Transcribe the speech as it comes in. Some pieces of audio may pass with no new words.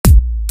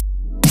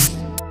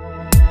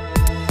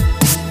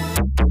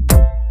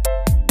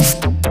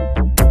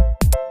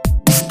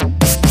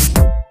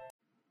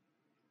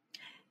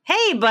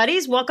Hey,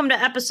 buddies. Welcome to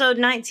episode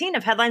 19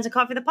 of Headlines and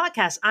Coffee, the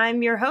podcast.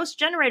 I'm your host,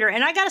 Generator,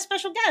 and I got a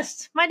special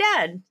guest, my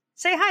dad.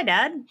 Say hi,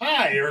 Dad.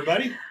 Hi,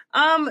 everybody.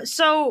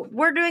 So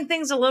we're doing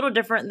things a little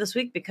different this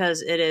week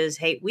because it is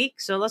Hate Week.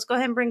 So let's go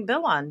ahead and bring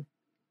Bill on.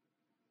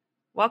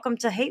 Welcome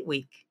to Hate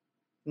Week.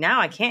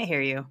 Now I can't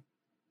hear you.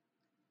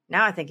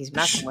 Now I think he's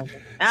messing with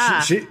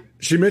it.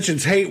 She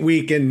mentions Hate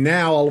Week, and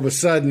now all of a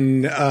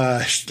sudden,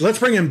 let's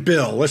bring in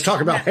Bill. Let's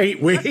talk about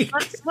Hate Week.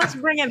 Let's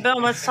bring in Bill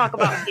and let's talk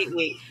about Hate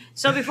Week.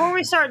 So before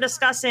we start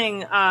discussing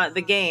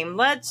the game,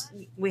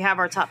 we have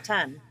our top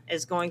 10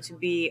 is going to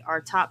be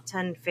our top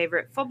 10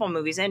 favorite football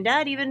movies. And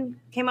Dad even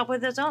came up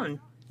with his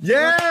own.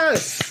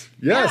 Yes.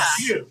 Yeah.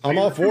 I'm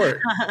all for it.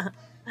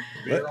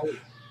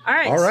 All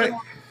right. So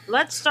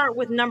let's start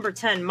with number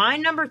 10. My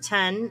number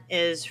 10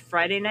 is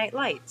Friday Night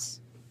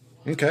Lights.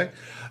 Okay.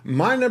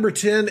 My number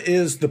 10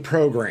 is The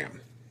Program.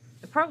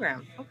 The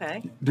Program.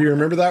 Okay. Do you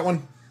remember that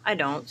one? I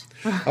don't.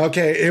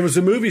 Okay. It was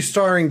a movie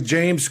starring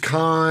James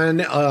Caan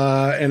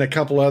and a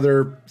couple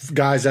other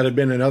guys that had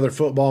been in other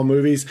football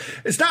movies.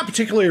 It's not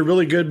particularly a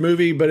really good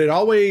movie, but it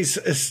always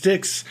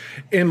sticks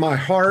in my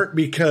heart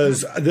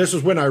because this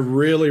was when I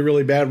really,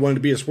 really bad wanted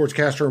to be a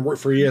sportscaster and work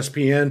for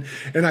ESPN.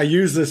 And I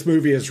used this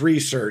movie as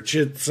research.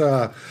 It's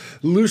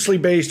loosely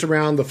based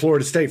around the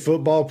Florida State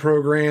football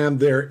program,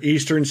 their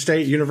Eastern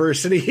State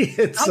University.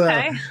 It's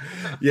okay.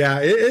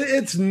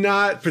 It's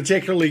not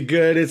particularly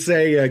good. It's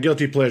a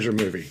guilty pleasure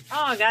movie.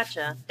 Oh,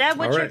 gotcha. Dad,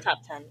 what's your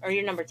top 10 or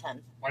your number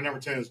 10? My number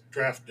 10 is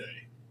Draft Day.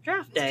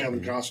 Draft Day. Kevin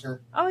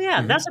Costner. Oh,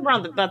 yeah. That's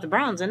about the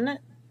Browns, isn't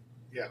it?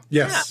 Yeah.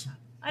 Yes. Yeah,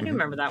 I do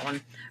remember that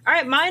one. All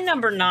right. My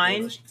number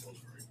 9.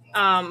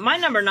 My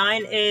number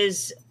 9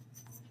 is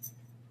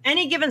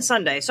Any Given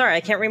Sunday. Sorry,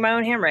 I can't read my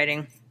own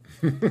handwriting.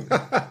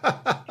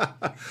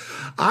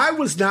 I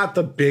was not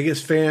the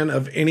biggest fan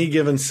of Any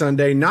Given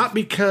Sunday, not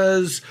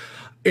because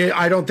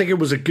I don't think it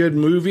was a good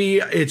movie.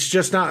 It's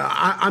just not.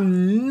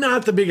 I'm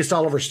not the biggest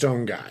Oliver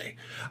Stone guy.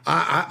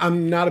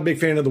 I'm not a big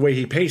fan of the way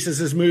he paces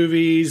his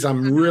movies.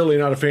 I'm really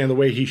not a fan of the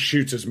way he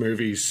shoots his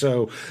movies.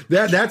 So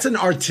that's an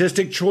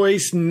artistic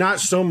choice, not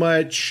so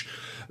much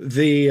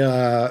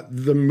the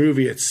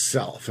movie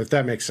itself, if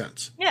that makes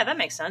sense. Yeah, that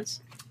makes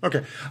sense.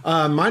 Okay.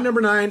 My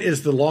number 9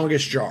 is The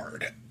Longest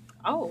Yard.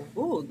 Oh,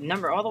 all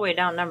the way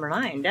down number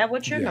 9. Dad,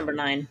 what's your number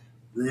 9?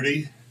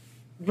 Rudy.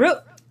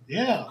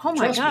 Yeah. Oh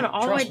my God!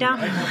 All the way down.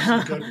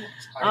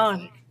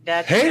 Oh,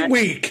 Dad. Hate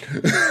Week.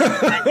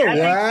 Wow. You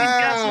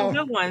got some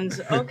good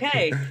ones.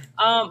 Okay.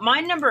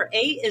 My number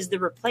 8 is The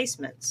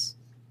Replacements.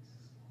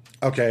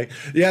 Okay.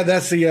 Yeah,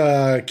 that's the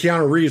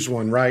Keanu Reeves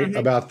one, right? Mm-hmm.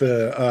 About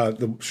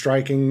the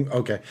striking.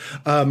 Okay.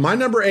 My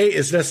number 8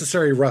 is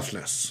Necessary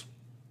Roughness.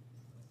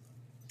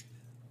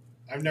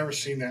 I've never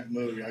seen that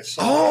movie. I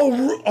saw.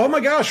 Oh my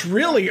gosh!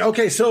 Really?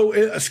 Okay,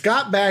 so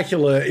Scott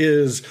Bakula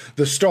is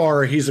the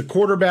star. He's a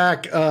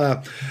quarterback.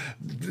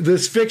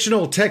 This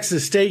fictional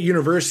Texas State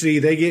University,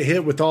 they get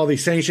hit with all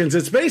these sanctions.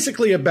 It's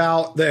basically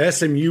about the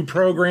SMU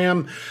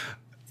program,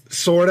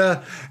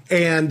 sorta,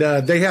 and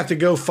they have to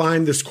go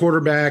find this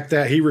quarterback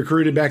that he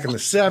recruited back in the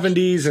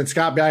 70s. And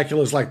Scott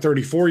Bakula is like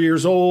 34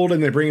 years old,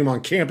 and they bring him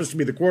on campus to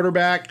be the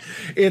quarterback.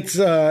 It's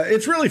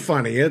really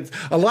funny. It's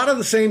a lot of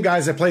the same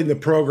guys that played in the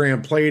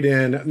program played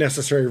in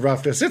Necessary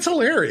Roughness. It's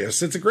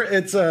hilarious.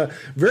 It's a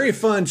very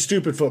fun,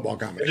 stupid football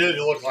comedy. It did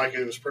look like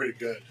it was pretty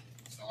good.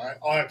 So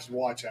I'll have to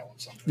watch that one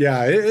sometime.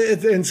 Yeah,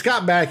 and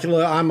Scott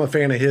Bakula, I'm a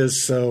fan of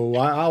his, so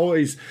I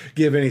always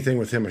give anything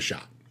with him a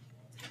shot.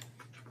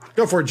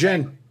 Go for it,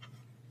 Jen.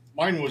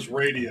 Mine was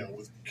Radio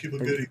with Cuba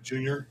Gooding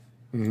Jr.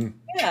 Mm-hmm.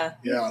 Yeah.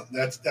 Yeah,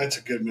 that's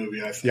a good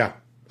movie, I think. Yeah,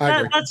 I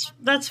agree.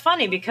 That's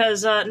funny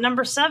because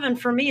number 7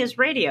 for me is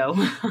Radio.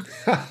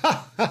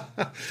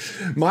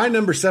 My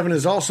number 7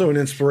 is also an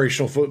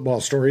inspirational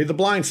football story, The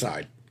Blind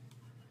Side.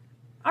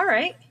 All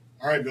right,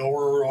 Bill,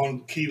 we're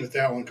on key with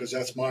that one because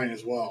that's mine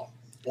as well.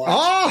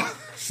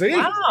 See?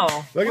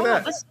 Wow. Look at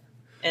that. That's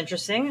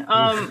interesting.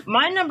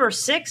 My number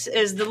 6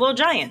 is The Little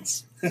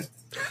Giants.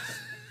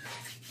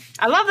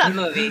 I love that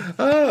movie.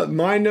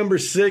 My number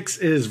 6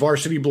 is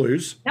Varsity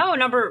Blues. No,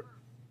 never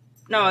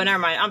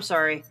mind. I'm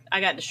sorry.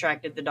 I got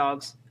distracted. The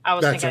dogs. I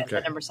was thinking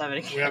at number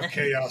 7. We have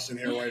chaos in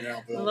here right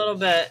now, Bill. A little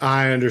bit.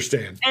 I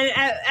understand. And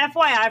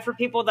FYI, for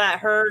people that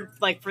heard,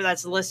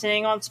 that's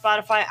listening on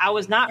Spotify, I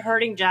was not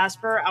hurting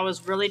Jasper. I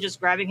was really just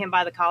grabbing him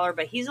by the collar,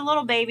 but he's a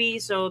little baby,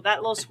 so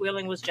that little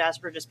squealing was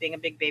Jasper just being a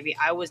big baby.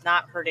 I was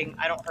not hurting.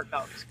 I don't hurt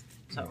dogs.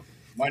 So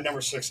my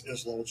number 6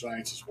 is Little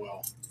Giants as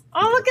well.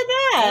 Oh, look at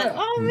that.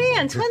 Yeah. Oh,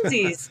 man,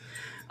 twinsies.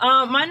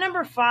 My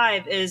number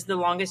 5 is The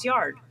Longest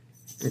Yard.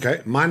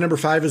 Okay. My number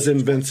 5 is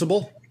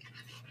Invincible.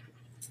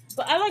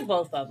 But I like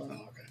both of them.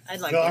 Oh,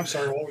 okay. I'm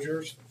sorry. What was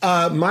yours?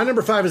 My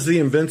number 5 is The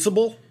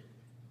Invincible.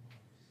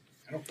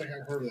 I don't think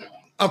I've heard of that one.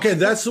 Okay,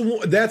 that's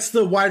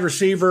the wide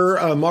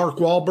receiver. Mark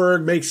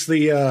Wahlberg makes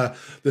the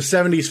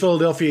 70s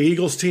Philadelphia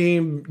Eagles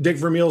team. Dick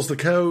Vermeil's the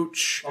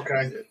coach.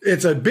 Okay.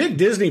 It's a big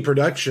Disney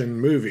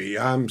production movie.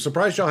 I'm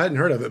surprised y'all hadn't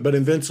heard of it, but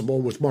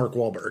Invincible with Mark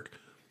Wahlberg.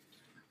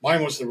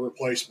 Mine was The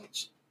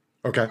Replacements.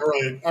 Okay.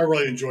 I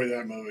really enjoyed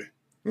that movie.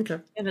 Okay.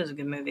 It is a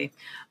good movie.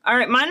 All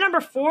right, my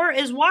number 4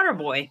 is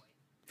Waterboy.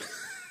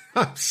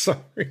 I'm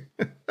sorry.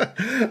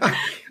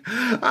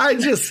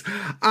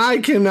 I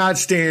cannot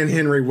stand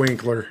Henry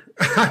Winkler.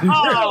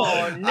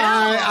 Oh no!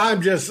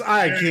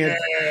 I can't.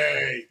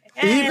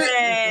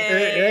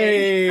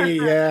 Hey,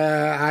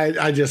 yeah,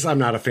 I'm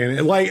not a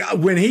fan. Like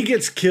when he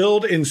gets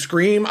killed in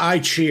Scream, I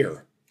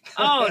cheer.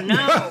 Oh no.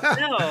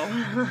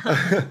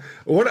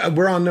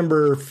 We're on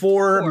number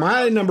 4.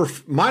 My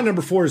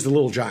number 4 is The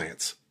Little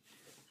Giants.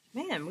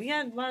 Man, we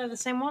got a lot of the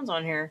same ones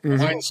on here.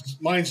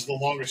 Mine's The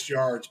Longest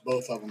Yards,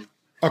 both of them.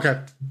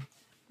 Okay.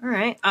 All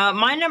right.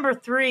 My number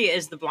 3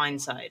 is The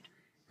Blind Side.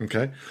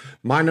 Okay.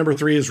 My number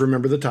 3 is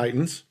Remember the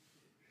Titans.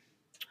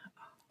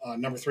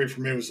 Number 3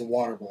 for me was The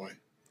Waterboy.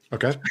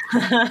 Okay.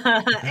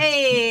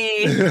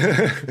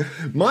 Hey.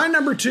 My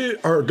number 2,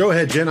 or go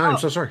ahead, Jen. I'm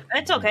so sorry.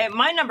 It's okay.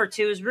 My number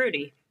 2 is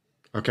Rudy.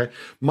 Okay.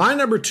 My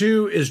number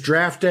 2 is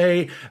Draft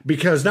Day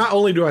because not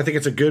only do I think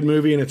it's a good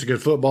movie and it's a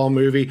good football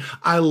movie,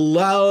 I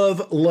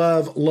love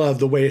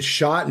the way it's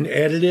shot and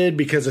edited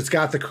because it's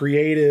got the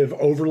creative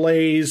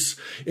overlays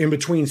in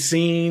between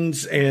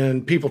scenes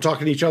and people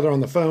talking to each other on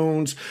the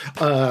phones.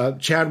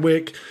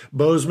 Chadwick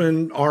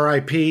Boseman,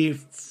 R.I.P.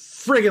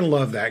 Friggin'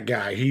 love that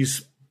guy.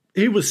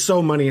 He was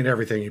so money in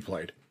everything he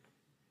played.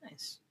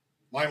 Nice.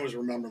 Mine was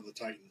Remember the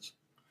Titans.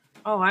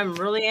 Oh, I'm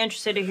really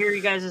interested to hear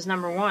you guys'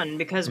 number 1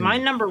 because my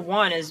number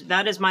 1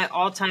 is my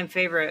all-time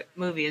favorite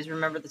movie is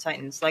Remember the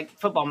Titans. Like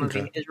football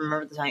movie is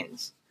Remember the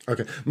Titans.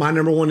 Okay. My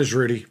number 1 is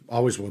Rudy.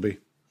 Always will be.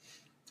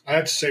 I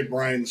have to say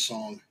Brian's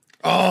song.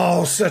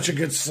 Oh, such a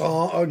good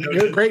song.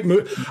 Great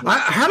movie.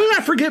 How did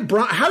I forget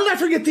How did I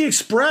forget The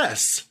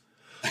Express?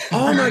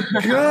 Oh my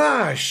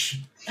gosh.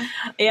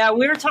 Yeah,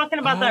 we were talking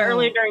about that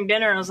earlier during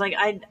dinner. I was like,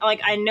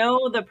 I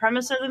know the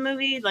premise of the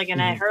movie,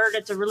 and I heard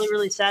it's a really,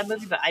 really sad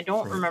movie, but I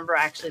don't remember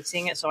actually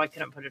seeing it, so I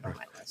couldn't put it on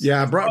my list.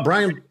 Yeah,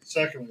 Brian.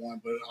 Second one,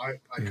 but I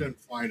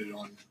couldn't find it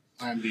on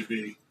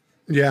IMDb.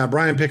 Yeah,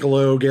 Brian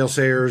Piccolo, Gail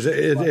Sayers.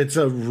 It's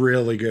a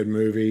really good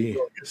movie.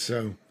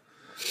 So,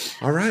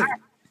 all right.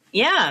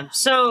 Yeah.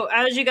 So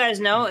as you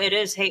guys know, it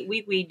is Hate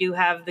Week. We do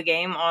have the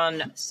game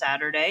on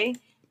Saturday.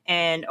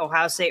 And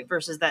Ohio State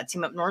versus that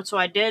team up north. So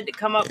I did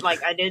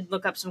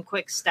look up some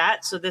quick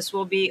stats. So this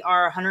will be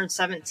our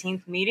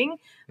 117th meeting.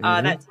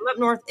 That team up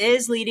north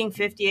is leading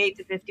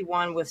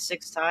 58-51 with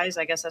 6 ties.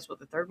 I guess that's what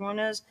the third one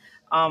is,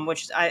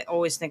 which I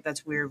always think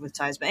that's weird with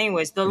ties. But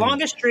anyways, the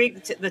longest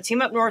streak, the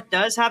team up north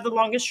does have the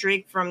longest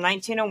streak from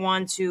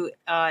 1901 to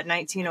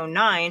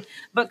 1909.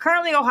 But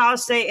currently Ohio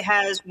State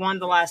has won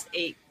the last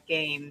 8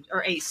 games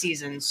or 8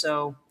 seasons.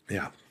 So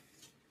yeah.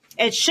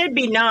 It should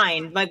be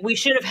 9. Like we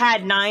should have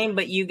had 9,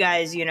 but you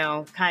guys,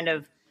 kind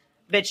of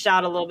bitched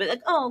out a little bit.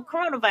 Like, oh,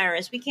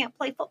 coronavirus, we can't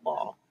play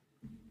football.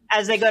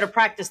 As they go to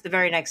practice the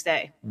very next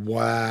day.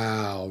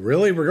 Wow,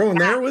 really? We're going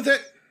there with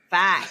it?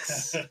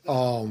 Facts.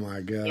 Oh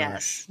my gosh.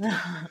 Yes.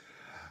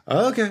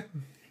 Okay.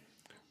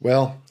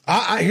 Well,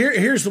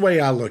 here's the way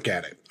I look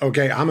at it.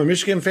 Okay, I'm a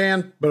Michigan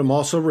fan, but I'm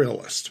also a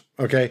realist.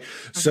 Okay,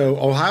 so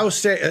Ohio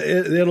State,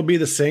 it'll be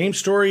the same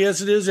story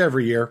as it is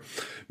every year.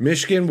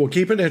 Michigan will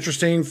keep it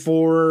interesting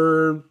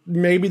for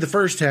maybe the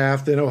first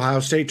half. Then Ohio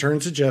State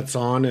turns the Jets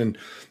on and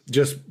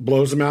just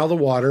blows them out of the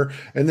water.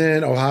 And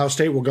then Ohio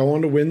State will go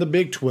on to win the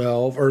Big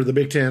 12 or the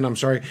Big 10. I'm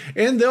sorry.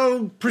 And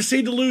they'll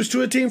proceed to lose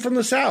to a team from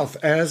the South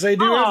as they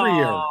do every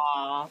year.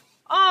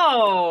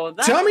 Oh,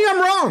 tell me I'm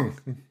wrong.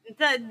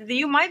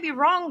 You might be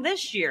wrong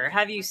this year.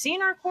 Have you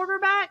seen our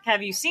quarterback?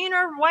 Have you seen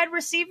our wide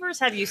receivers?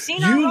 Have you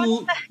seen our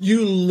running back?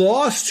 You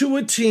lost to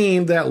a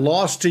team that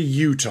lost to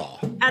Utah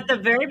at the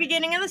very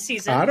beginning of the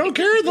season. I don't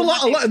care.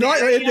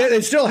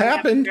 It still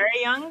happened.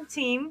 Very young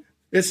team.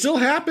 It still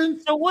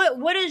happened. So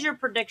what is your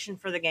prediction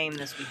for the game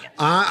this weekend?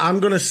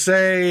 I'm going to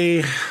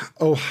say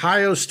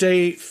Ohio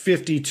State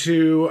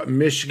 52,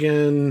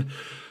 Michigan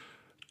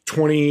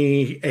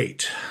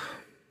 28.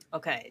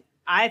 Okay.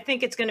 I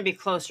think it's going to be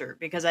closer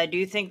because I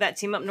do think that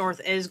team up north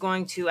is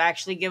going to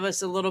actually give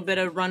us a little bit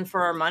of run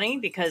for our money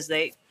because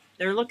they're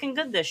looking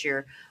good this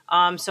year.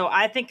 So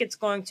I think it's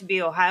going to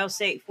be Ohio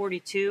State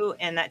 42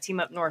 and that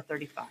team up north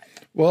 35.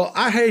 Well,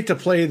 I hate to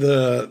play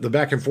the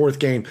back and forth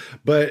game,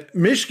 but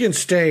Michigan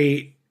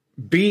State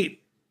beat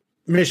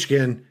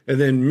Michigan, and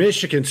then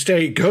Michigan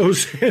State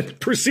goes and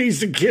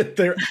proceeds to get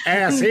their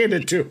ass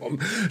handed to them.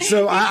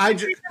 So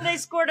the reason they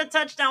scored a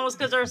touchdown was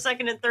because our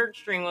second and third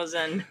string was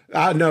in.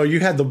 No, you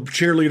had the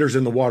cheerleaders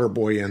and the water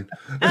boy in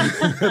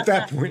at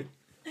that point.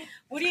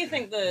 What do you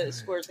think the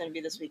score is going to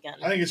be this weekend?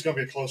 I think it's going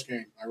to be a close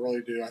game. I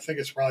really do. I think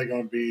it's probably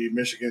going to be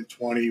Michigan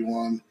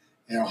 21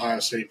 and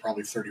Ohio State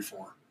probably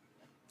 34.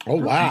 Oh,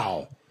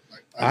 wow.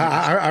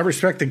 I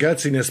respect the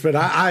gutsiness, but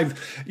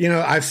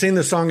I've seen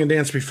the song and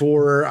dance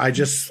before.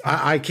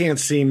 I can't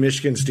see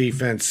Michigan's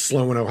defense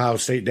slowing Ohio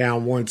State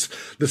down once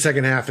the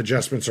second half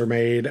adjustments are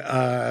made.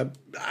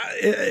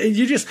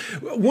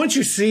 Once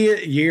you see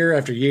it year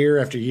after year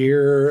after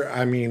year,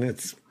 I mean,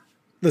 it's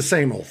the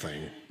same old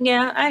thing.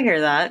 Yeah, I hear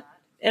that.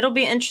 It'll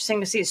be interesting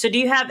to see. So do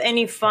you have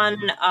any fun,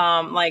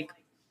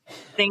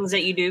 things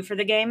that you do for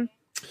the game?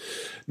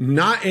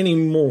 Not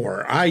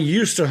anymore. I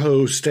used to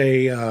host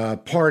a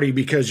party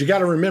because you got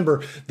to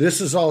remember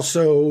this is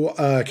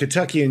also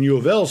Kentucky and U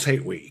of L's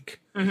Hate Week.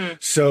 Mm-hmm.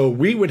 So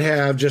we would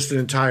have just an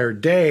entire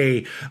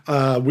day.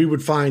 We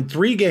would find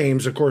 3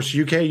 games, of course,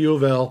 UK, U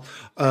of L,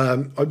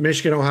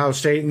 Michigan, Ohio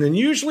State, and then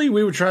usually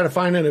we would try to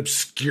find an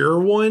obscure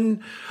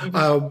one.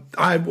 Mm-hmm.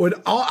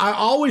 I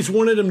always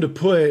wanted them to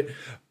put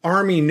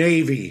Army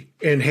Navy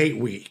in Hate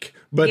Week,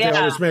 but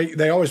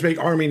they always make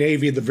Army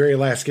Navy the very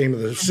last game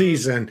of the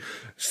season,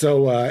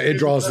 so it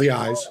draws the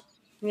eyes.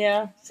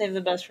 Yeah, save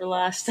the best for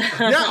last.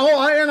 And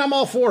I'm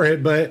all for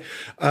it, but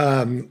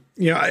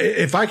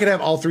if I could have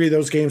all 3 of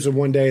those games in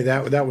one day,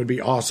 that would be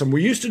awesome.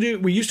 We used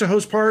to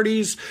host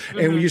parties,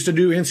 and we used to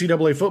do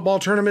NCAA football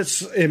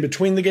tournaments in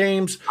between the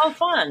games. Oh,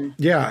 fun!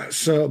 Yeah.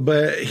 So,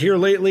 but here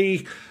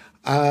lately,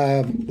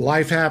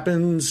 life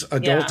happens,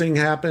 adulting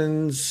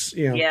happens.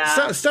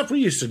 Stuff we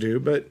used to do,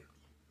 but.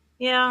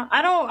 Yeah,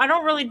 I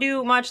don't really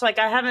do much. Like,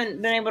 I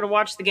haven't been able to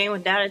watch the game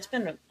with Dad. I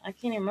can't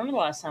even remember the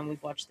last time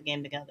we've watched the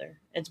game together.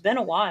 It's been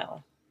a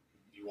while.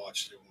 You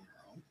watched it when you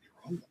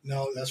were home?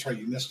 No, that's right.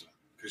 You missed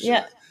it.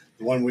 Yeah.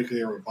 The one week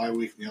they were bye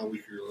week, and the other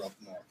week you were up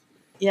north.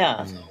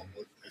 Yeah. So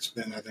it's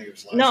been, I think it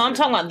was last year. No, I'm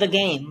talking about the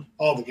game.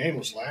 Oh, the game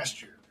was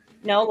last year.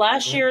 No,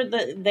 last year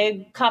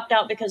they copped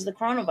out because of the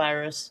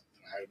coronavirus.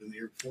 I had been the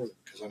year before,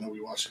 because I know we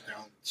watched it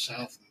down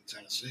south in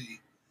Tennessee.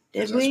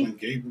 Did That's we? when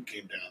Gabe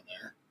came down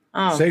there.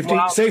 Oh,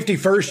 safety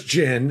first,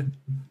 Jen.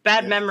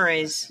 Bad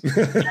memories.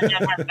 Jen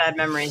has bad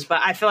memories,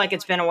 but I feel like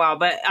it's been a while.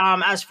 But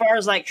as far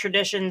as like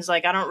traditions,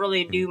 like I don't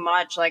really do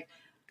much. Like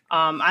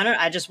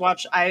I just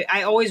watch.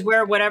 I always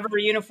wear whatever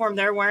uniform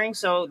they're wearing.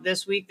 So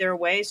this week they're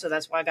away, so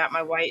that's why I got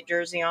my white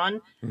jersey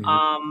on.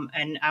 Mm-hmm.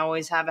 And I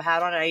always have a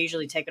hat on. I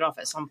usually take it off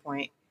at some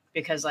point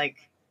because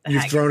like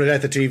you've thrown it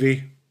at the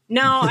TV.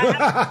 No, I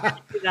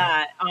haven't do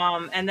that.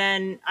 And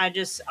then I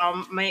just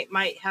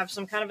might have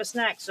some kind of a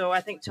snack. So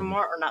I think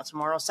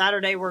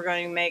Saturday we're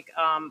going to make.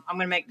 I'm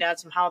going to make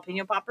Dad some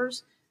jalapeno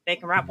poppers,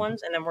 bacon wrap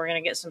ones, and then we're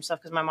going to get some stuff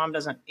because my mom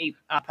doesn't eat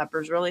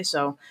peppers really.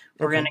 So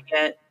we're going to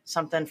get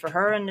something for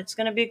her, and it's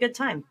going to be a good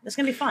time. It's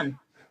going to be fun.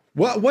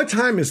 What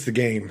time is the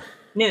game?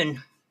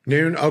 Noon.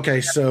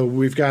 Okay, so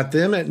we've got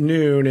them at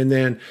noon, and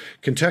then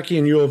Kentucky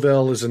and U of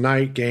L is a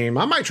night game.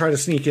 I might try to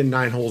sneak in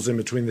 9 holes in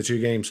between the 2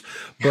 games,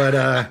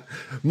 but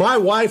my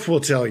wife will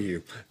tell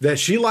you that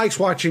she likes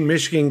watching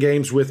Michigan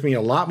games with me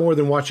a lot more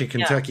than watching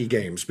Kentucky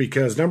games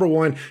because, number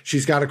one,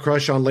 she's got a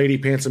crush on Lady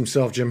Pants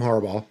himself, Jim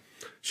Harbaugh.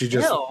 She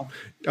just,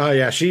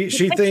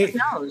 she thinks,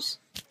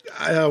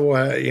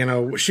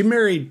 she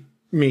married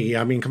me.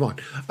 I mean, come on.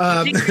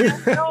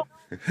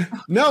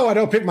 No, I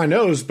don't pick my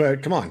nose,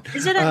 but come on.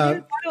 Is it at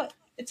noon?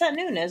 It's at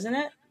noon, isn't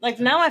it? Like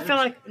now I feel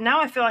like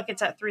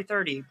it's at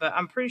 3:30, but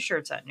I'm pretty sure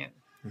it's at noon.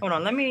 Hold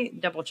on, let me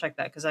double check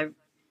that because I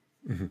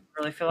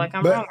really feel like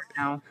I'm wrong right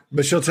now.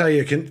 But she'll tell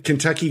you,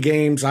 Kentucky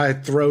games, I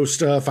throw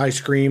stuff, I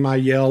scream, I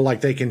yell like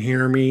they can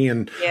hear me,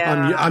 and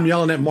I'm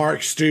yelling at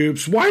Mark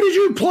Stoops. Why did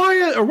you play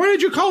it, or why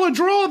did you call a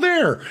draw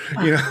there?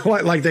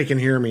 Like they can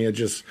hear me. It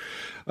just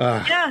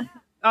yeah.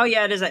 Oh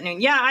yeah, it is at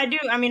noon. Yeah, I do.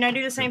 I mean, I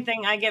do the same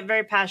thing. I get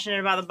very passionate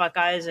about the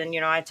Buckeyes, and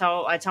I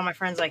tell my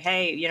friends like,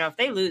 hey, if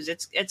they lose,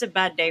 it's a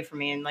bad day for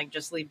me, and like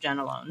just leave Jen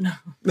alone.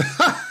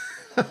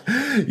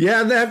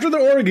 Yeah, after the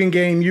Oregon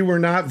game, you were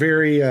not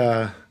very.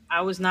 I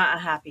was not a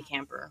happy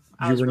camper.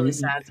 I was really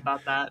sad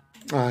about that.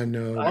 I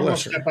know. I'm going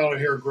to step out of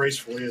here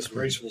gracefully, as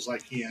graceful as I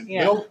can.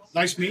 Yeah. Bill,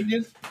 nice meeting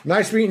you.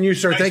 Nice meeting you,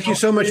 sir. Thank you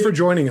so much for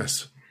joining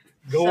us.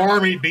 Go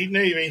Army, beat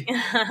Navy.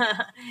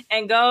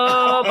 And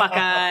go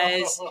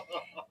Buckeyes.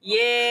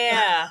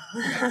 Yeah.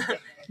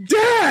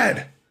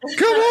 Dad,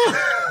 come on.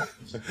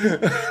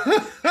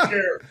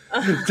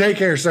 Take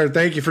care, sir.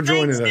 Thank you for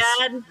joining us.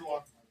 Dad.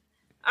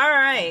 All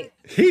right.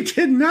 He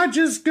did not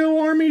just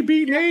go Army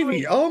beat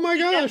Navy. Oh my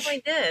gosh. He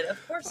definitely did.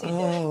 Of course he did.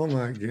 Oh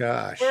my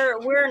gosh.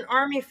 We're an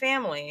Army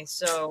family,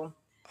 so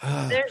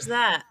there's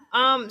that.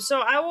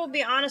 So I will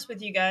be honest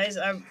with you guys.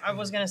 I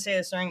was gonna say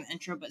this during the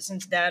intro, but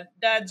since Dad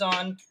was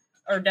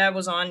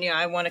on,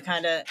 I want to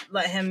kind of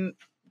let him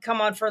come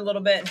on for a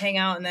little bit and hang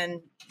out, and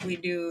then we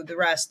do the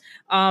rest.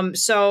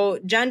 So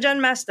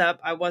Jen messed up.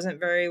 I wasn't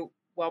very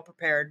well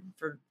prepared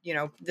for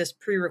this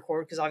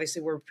pre-record because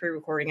obviously we're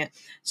pre-recording it.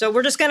 So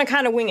we're just gonna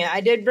kind of wing it. I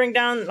did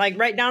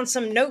write down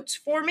some notes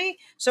for me.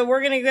 So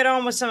we're gonna get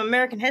on with some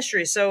American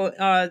history. So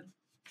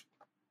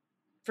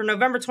for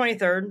November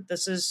 23rd,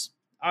 this is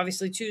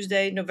obviously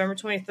Tuesday, November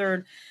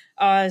 23rd,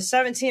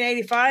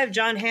 1785,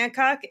 John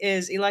Hancock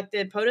is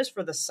elected POTUS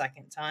for the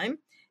second time.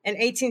 In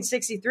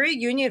 1863,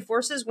 Union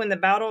forces win the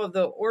Battle of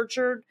the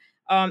Orchard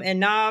in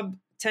Knob,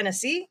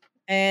 Tennessee.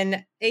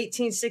 In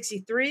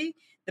 1863,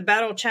 the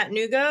Battle of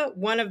Chattanooga,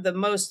 one of the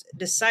most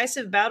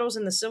decisive battles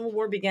in the Civil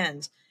War,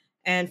 begins.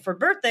 And for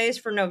birthdays,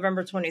 for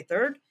November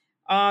 23rd,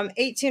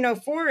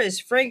 1804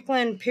 is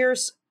Franklin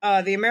Pierce,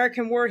 the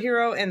American war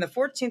hero and the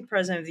 14th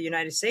president of the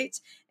United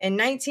States. In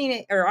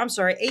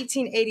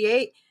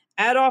 1888,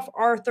 Adolph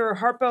Arthur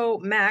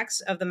Harpo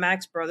Max of the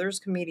Max Brothers,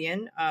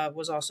 comedian,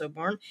 was also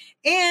born.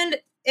 And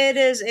it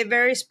is a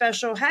very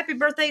special happy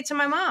birthday to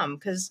my mom,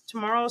 because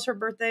tomorrow is her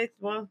birthday.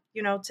 Well,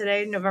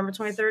 today, November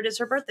 23rd, is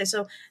her birthday.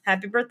 So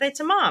happy birthday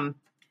to mom.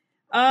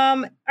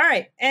 All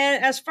right.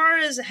 And as far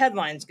as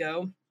headlines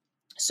go,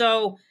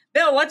 so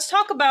Bill, let's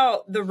talk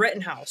about the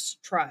Rittenhouse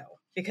trial,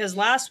 because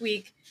last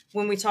week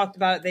when we talked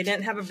about it, they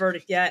didn't have a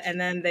verdict yet. And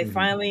then they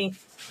finally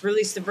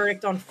released the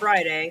verdict on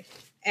Friday.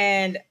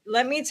 And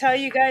let me tell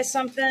you guys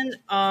something.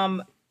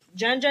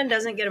 Jen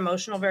doesn't get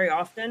emotional very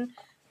often.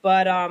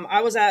 But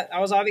I was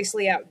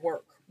obviously at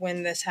work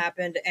when this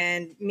happened,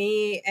 and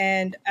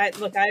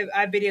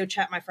I video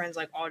chat my friends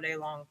like all day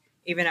long,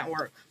 even at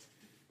work,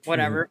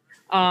 whatever.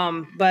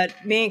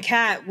 But me and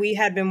Kat, we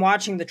had been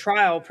watching the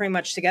trial pretty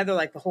much together,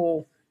 like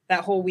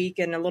that whole week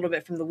and a little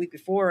bit from the week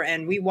before,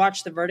 and we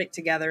watched the verdict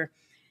together.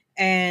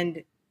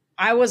 And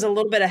I was a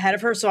little bit ahead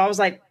of her, so I was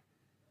like,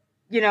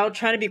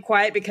 trying to be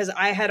quiet because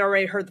I had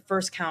already heard the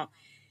first count.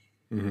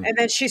 And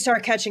then she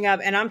started catching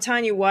up. And I'm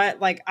telling you what,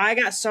 like, I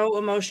got so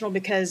emotional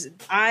because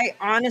I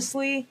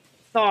honestly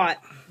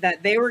thought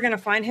that they were going to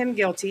find him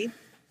guilty.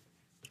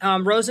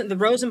 The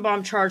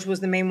Rosenbaum charge was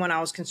the main one I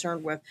was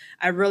concerned with.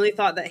 I really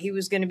thought that he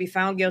was going to be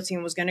found guilty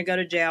and was going to go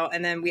to jail.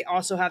 And then we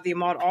also have the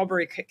Ahmaud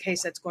Arbery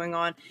case that's going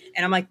on.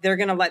 And I'm like, they're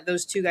going to let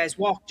those two guys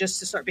walk just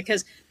to start,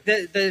 because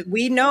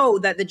we know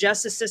that the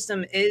justice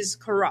system is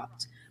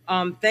corrupt.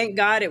 Thank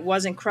God it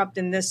wasn't corrupt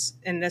in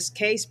this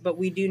case, but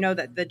we do know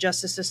that the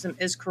justice system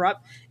is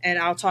corrupt, and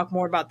I'll talk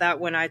more about that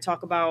when I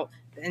talk about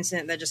the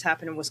incident that just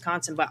happened in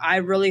Wisconsin. But I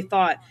really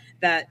thought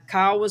that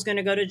Kyle was going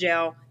to go to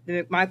jail,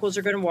 the McMichaels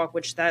are going to walk,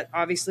 which that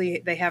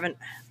obviously they haven't.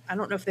 I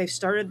don't know if they've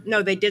started.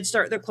 No, they did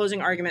start their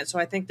closing argument, so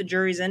I think the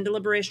jury's in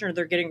deliberation, or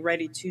they're getting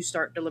ready to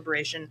start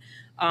deliberation.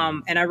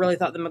 And I really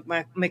thought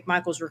the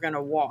McMichaels were going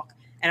to walk,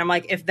 and I'm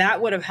like, if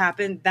that would have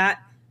happened, that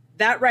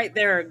right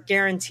there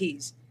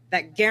guarantees.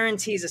 That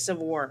guarantees a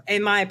civil war,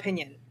 in my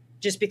opinion,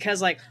 just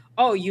because, like,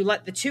 oh, you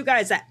let the two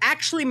guys that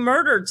actually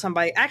murdered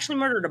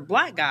a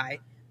black guy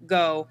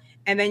go,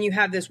 and then you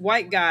have this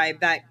white guy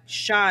that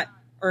shot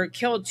or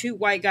killed two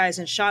white guys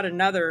and shot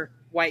another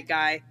white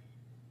guy,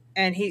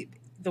 and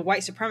the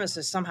white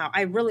supremacist somehow.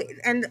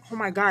 Oh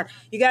my God,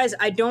 you guys,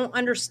 I don't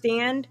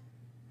understand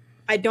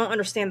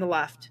the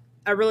left.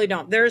 I really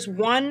don't. There's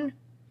one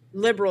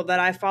liberal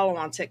that I follow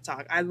on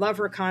TikTok. I love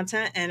her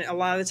content, and a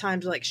lot of the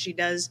times, like,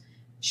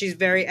 she's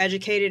very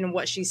educated in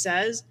what she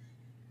says,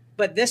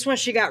 but this one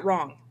she got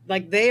wrong.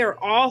 Like, they are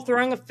all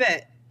throwing a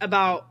fit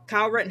about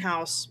Kyle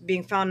Rittenhouse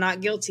being found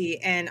not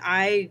guilty, and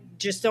I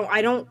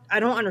don't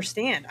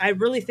understand. I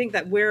really think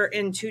that we're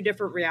in two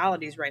different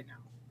realities right now.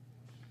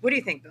 What do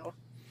you think, Bill?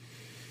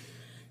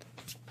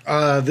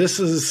 This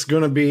is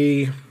going to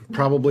be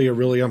probably a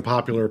really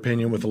unpopular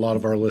opinion with a lot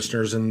of our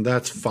listeners, and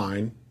that's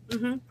fine.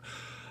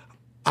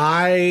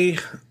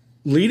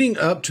 Leading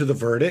up to the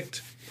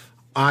verdict,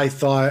 I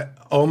thought,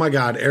 oh my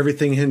God,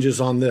 everything hinges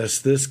on this.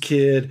 This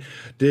kid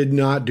did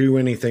not do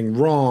anything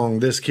wrong.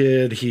 This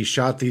kid, he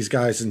shot these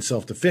guys in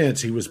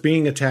self-defense. He was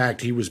being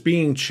attacked. He was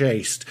being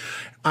chased.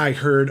 I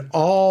heard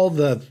all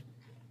the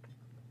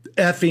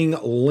effing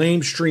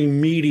lamestream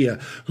media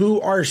who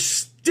are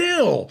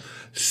still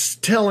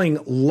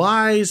telling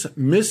lies,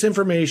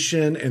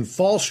 misinformation, and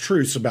false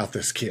truths about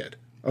this kid.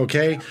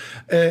 Okay.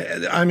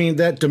 I mean,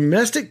 that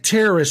domestic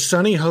terrorist,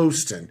 Sunny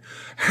Hostin,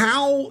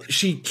 how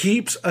she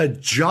keeps a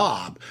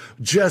job,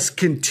 just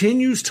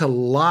continues to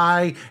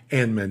lie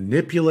and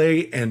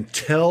manipulate and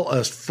tell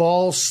us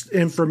false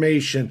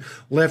information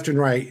left and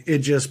right.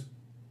 But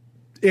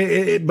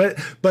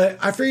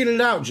I figured it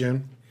out,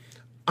 Jen.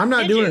 I'm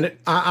not doing it.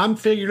 I'm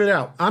figured it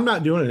out. I'm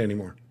not doing it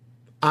anymore.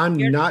 I'm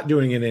not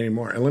doing it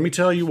anymore. And let me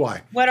tell you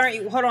why. What aren't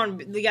you? Hold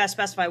on. You got to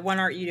specify. When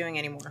aren't you doing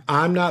anymore?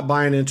 I'm not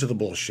buying into the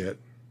bullshit.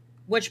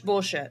 Which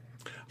bullshit?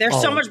 There's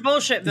so much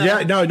bullshit, though.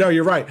 Yeah, no,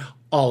 you're right.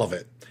 All of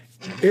it.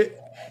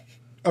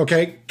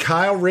 Okay,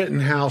 Kyle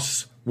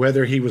Rittenhouse,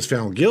 whether he was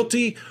found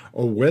guilty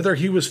or whether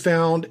he was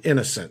found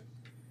innocent,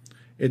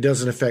 it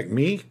doesn't affect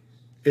me.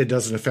 It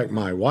doesn't affect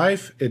my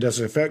wife. It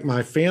doesn't affect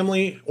my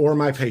family or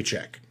my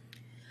paycheck.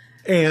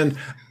 And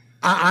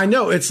I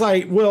know it's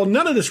like, well,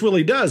 none of this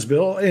really does,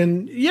 Bill.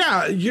 And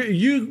yeah,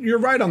 you're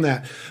right on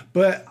that.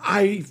 But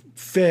I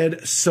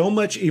fed so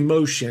much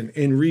emotion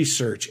and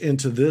research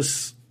into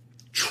this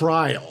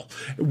trial.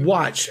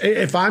 Watch.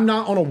 If I'm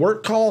not on a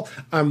work call,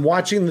 I'm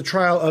watching the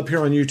trial up here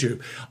on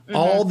YouTube.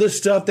 All the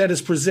stuff that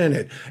is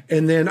presented.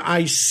 And then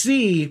I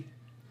see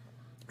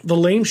the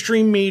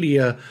lamestream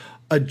media,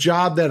 a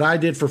job that I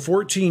did for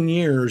 14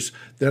 years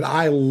that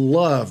I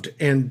loved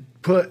and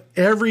put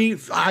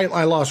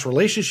I lost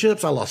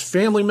relationships. I lost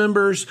family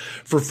members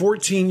for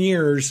 14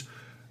 years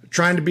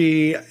trying to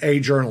be a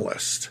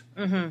journalist.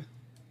 And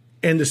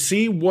to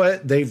see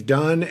what they've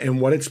done and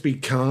what it's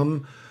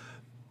become,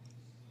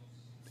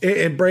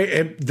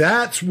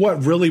 that's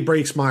what really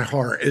breaks my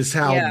heart is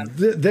how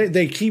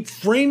they keep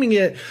framing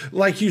it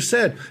like you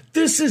said.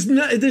 This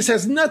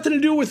has nothing to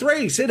do with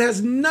race. It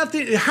has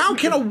nothing. How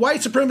can a white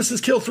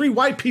supremacist kill 3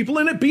 white people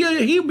and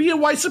he be a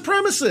white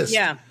supremacist?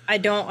 Yeah, I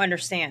don't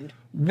understand.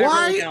 Why?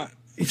 I really don't.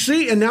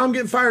 See, and now I'm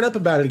getting fired up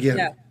about it again.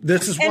 Yeah.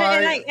 This is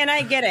why. And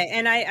I get it.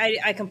 And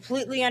I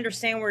completely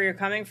understand where you're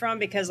coming from,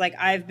 because like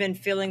I've been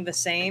feeling the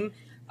same.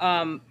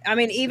 I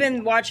mean,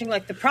 even watching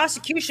like the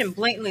prosecution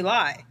blatantly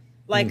lie.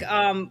 Like,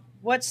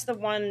 what's the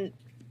one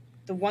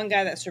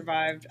guy that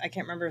survived? I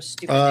can't remember his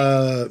stupid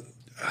name.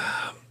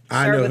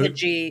 I know with a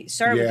G.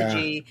 Start with a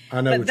G.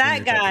 I know. But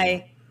that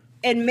guy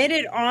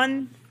admitted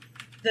on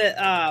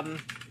the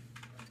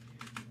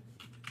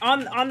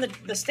on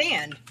the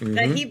stand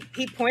that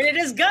he pointed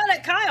his gun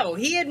at Kyle.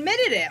 He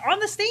admitted it on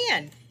the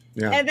stand.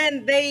 Yeah. And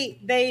then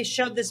they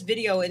showed this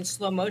video in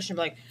slow motion,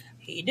 like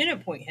he didn't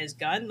point his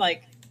gun.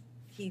 Like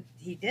he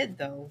did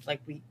though.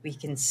 Like we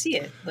can see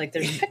it. Like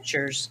there's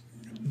pictures.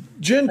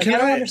 Jen, like, I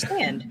don't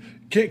understand.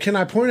 Can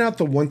I point out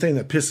the one thing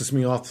that pisses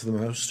me off the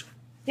most?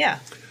 Yeah.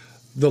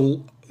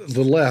 The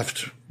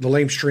left, the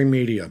lamestream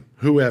media,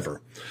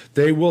 whoever,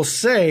 they will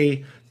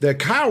say that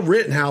Kyle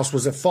Rittenhouse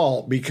was at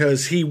fault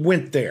because he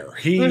went there.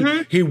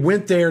 He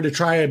went there to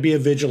try to be a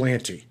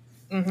vigilante.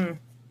 Mm-hmm.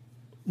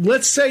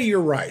 Let's say you're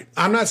right.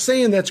 I'm not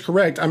saying that's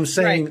correct. I'm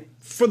saying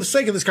for the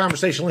sake of this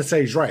conversation, let's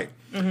say he's right.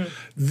 Mm-hmm.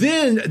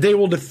 Then they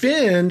will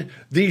defend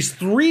these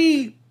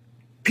 3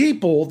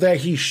 people that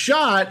he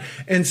shot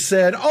and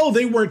said, oh,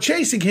 they weren't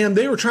chasing him.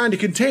 They were trying to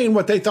contain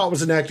what they thought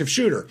was an active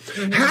shooter.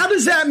 Mm-hmm. How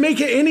does that make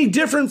it any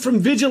different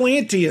from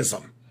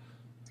vigilantism?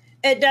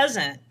 It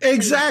doesn't.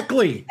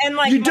 Exactly. And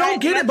like you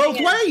don't get it both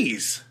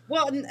ways.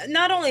 Well,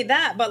 not only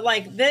that, but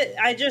like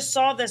I just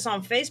saw this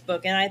on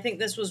Facebook, and I think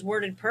this was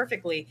worded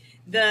perfectly.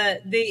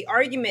 The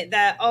argument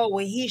that, oh,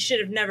 well, he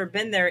should have never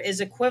been there is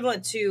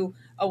equivalent to,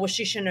 oh, well,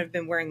 she shouldn't have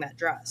been wearing that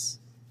dress.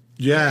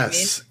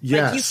 Yes, you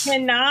know what I mean? yes. Like, you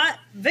cannot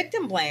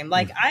victim blame.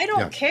 Like, I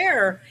don't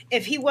care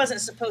if he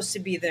wasn't supposed to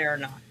be there or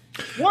not.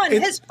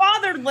 His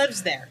father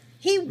lives there.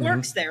 He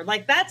works there.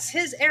 Like, that's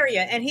his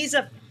area, and he's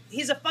a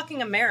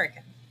fucking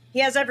American. He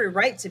has every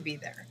right to be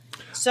there.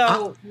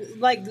 So,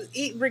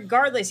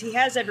 regardless, he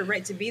has every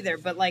right to be there.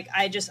 But, like,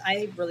 I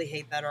really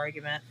hate that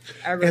argument.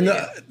 I really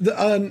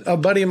and a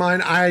buddy of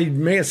mine, I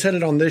may have said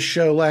it on this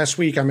show last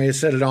week. I may have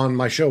said it on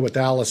my show with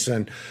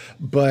Allison.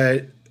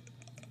 But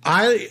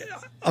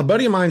a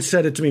buddy of mine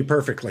said it to me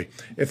perfectly.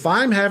 If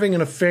I'm having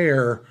an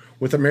affair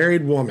with a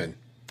married woman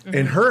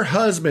and her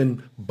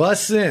husband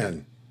busts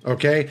in,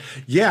 okay,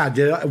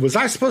 yeah, was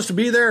I supposed to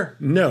be there?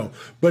 No.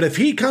 But if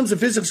he comes and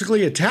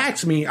physically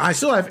attacks me, I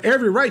still have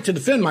every right to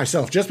defend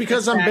myself. Just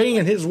because I'm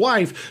banging his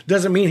wife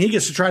doesn't mean he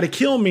gets to try to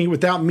kill me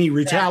without me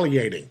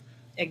retaliating.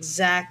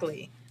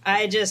 Exactly.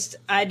 I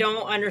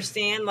don't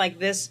understand. Like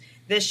this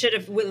should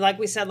have, like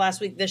we said last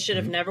week, this should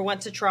have never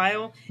went to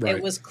trial. Right.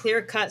 It was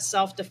clear-cut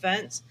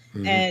self-defense.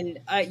 And,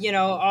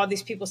 all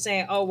these people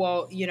saying, oh,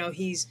 well,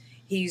 he's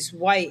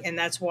white and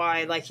that's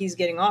why, like, he's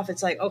getting off.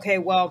 It's like, okay,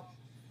 well,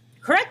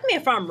 correct me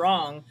if I'm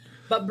wrong,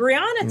 but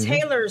Breonna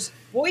Taylor's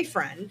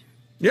boyfriend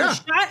who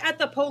shot at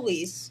the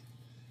police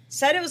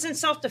said it was in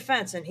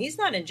self-defense, and he's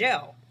not in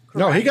jail. Correct?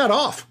 No, he got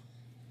off.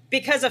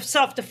 Because of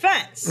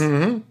self-defense.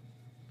 Mm-hmm.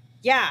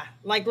 Yeah,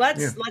 like,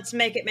 let's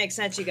make it make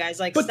sense, you guys.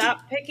 Like,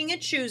 stop picking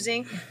and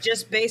choosing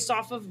just based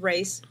off of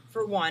race,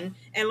 for one.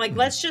 And, like,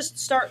 let's just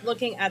start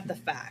looking at the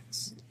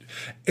facts.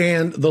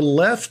 And the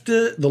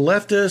leftists,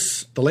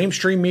 the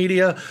lamestream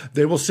media,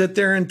 they will sit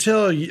there and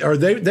tell you, or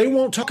they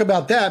won't talk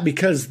about that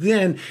because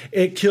then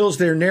it kills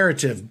their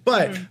narrative.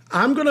 But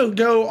I'm going to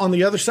go on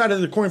the other side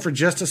of the coin for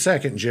just a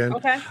second, Jen.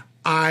 Okay.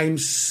 I'm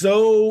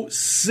so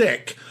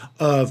sick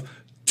of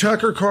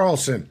Tucker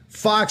Carlson,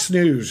 Fox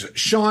News,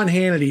 Sean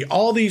Hannity,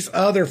 all these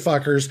other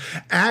fuckers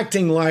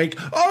acting like,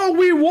 oh,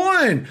 we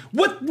won.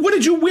 What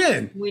did you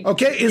win?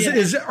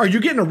 Are you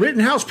getting a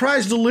Rittenhouse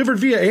Prize delivered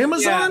via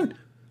Amazon? Yeah.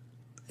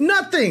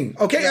 Nothing.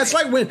 Okay. That's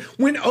like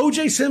when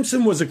O.J.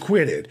 Simpson was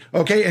acquitted.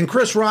 Okay. And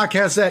Chris Rock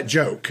has that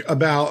joke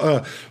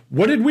about,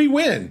 what did we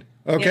win?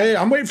 Okay.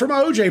 I'm waiting for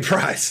my O.J.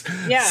 prize.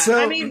 Yeah. So,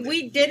 I mean,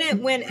 we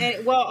didn't win.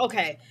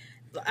 Okay.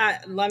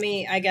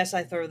 I guess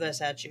I throw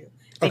this at you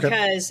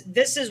because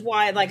this is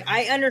why, like,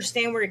 I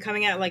understand where you're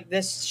coming at. Like,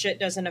 this shit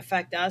doesn't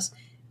affect us,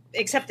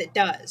 except it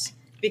does,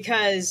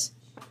 because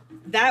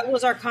that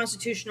was our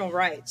constitutional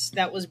rights.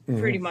 That was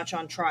pretty much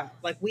on trial.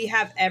 Like, we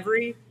have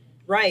every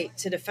right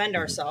to defend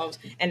ourselves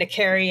and to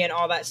carry and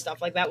all that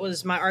stuff. Like, that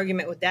was my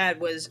argument with Dad,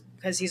 was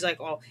because he's like,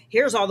 oh,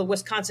 here's all the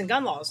Wisconsin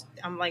gun laws.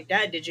 I'm like,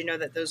 Dad, did you know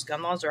that those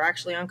gun laws are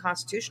actually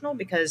unconstitutional?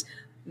 Because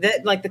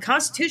the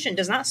Constitution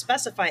does not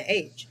specify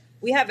age.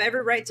 We have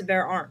every right to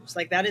bear arms.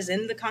 Like, that is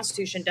in the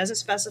Constitution, doesn't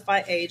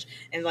specify age.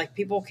 And, like,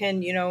 people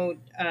can,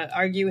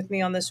 argue with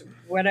me on this,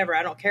 whatever,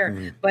 I don't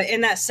care. But in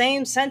that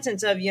same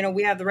sentence of,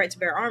 we have the right to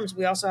bear arms,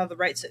 we also have the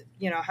right to,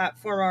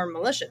 form our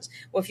militias.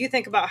 Well, if you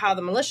think about how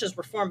the militias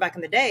were formed back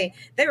in the day,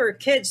 they were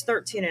kids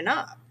 13 and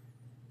up.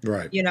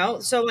 Right.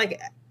 So,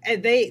 like,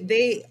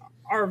 they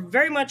are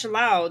very much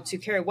allowed to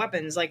carry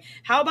weapons. Like,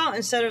 how about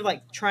instead of,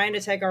 like, trying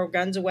to take our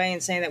guns away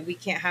and saying that we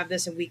can't have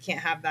this and we can't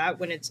have that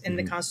when it's in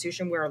the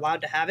Constitution, we're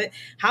allowed to have it.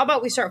 How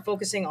about we start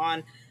focusing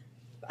on,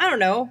 I don't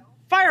know,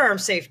 firearm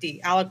safety?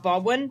 Alec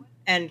Baldwin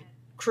and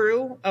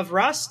crew of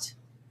Rust,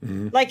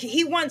 Like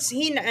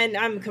and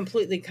I'm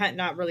completely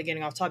not really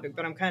getting off topic,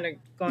 but I'm kind of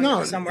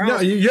going somewhere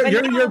else.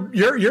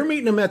 You're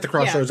meeting him at the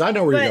crossroads. I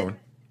know where you're going.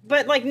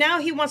 But like now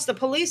he wants the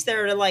police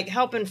there to like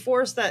help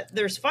enforce that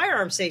there's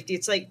firearm safety.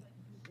 It's like,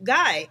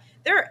 guy,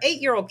 there are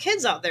 8-year-old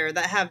kids out there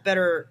that have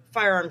better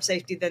firearm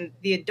safety than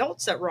the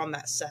adults that were on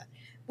that set.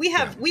 We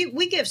have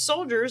we give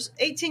soldiers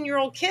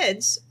 18-year-old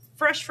kids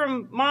fresh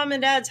from mom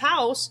and dad's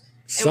house.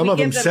 Some of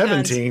them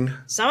 17. Guns.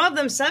 Some of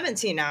them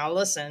 17 now.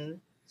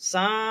 Listen,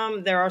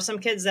 there are some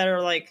kids that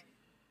are like,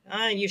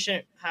 you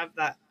shouldn't have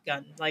that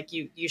gun. Like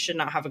you should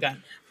not have a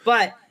gun.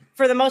 But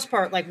for the most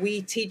part, like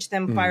we teach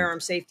them firearm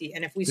safety.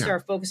 And if we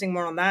start focusing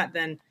more on that,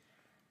 then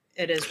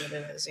it is what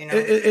it is, you know.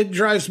 It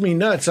drives me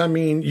nuts. I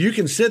mean, you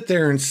can sit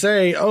there and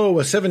say, oh,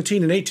 a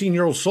 17 and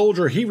 18-year-old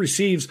soldier, he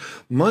receives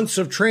months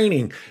of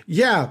training.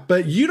 Yeah,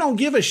 but you don't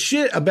give a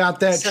shit about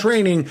that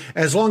training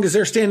as long as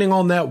they're standing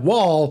on that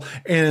wall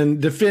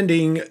and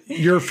defending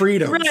your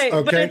freedoms. Right,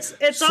 okay? But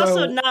it's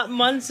also not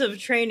months of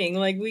training.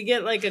 Like we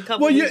get like a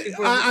couple weeks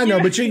before. I know,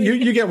 but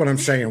you get what I'm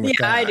saying with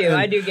that.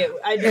 I do get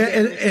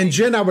and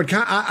Jen,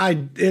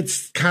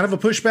 it's kind of a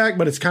pushback,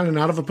 but it's kind of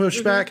not of a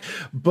pushback.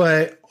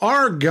 But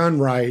our gun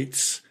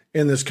rights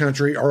in this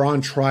country are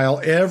on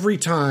trial every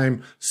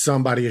time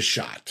somebody is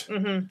shot,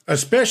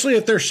 especially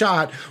if they're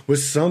shot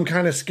with some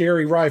kind of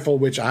scary rifle,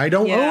 which I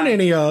don't own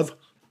any of.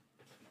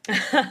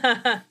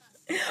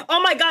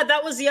 Oh my God,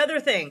 that was the other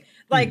thing.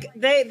 Like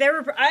they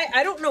were,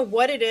 I don't know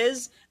what it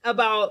is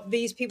about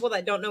these people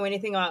that don't know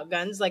anything about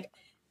guns. Like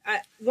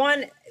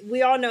one,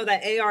 we all know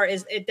that AR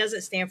it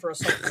doesn't stand for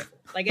assault rifle.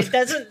 Like it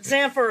doesn't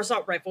stand for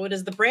assault rifle. It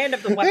is the brand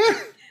of the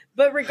weapon.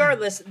 But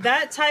regardless,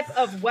 that type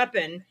of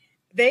weapon,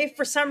 they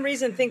for some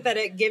reason think that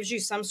it gives you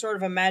some sort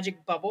of a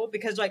magic bubble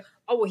because like,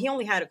 oh, well, he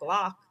only had a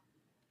Glock.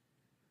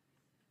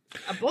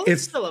 A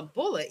bullet's still a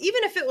bullet.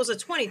 Even if it was a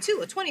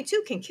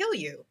 22 can kill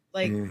you.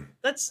 Like,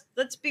 let's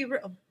be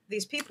real.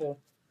 These people.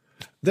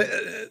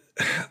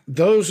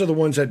 Those are the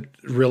ones that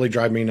really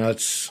drive me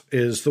nuts,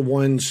 is the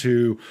ones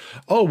who,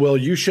 oh, well,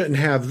 you shouldn't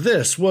have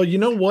this. Well, you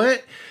know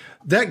what?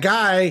 That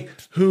guy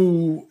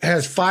who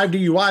has 5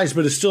 DUIs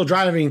but is still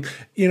driving,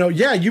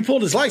 you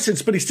pulled his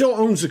license, but he still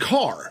owns a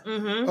car.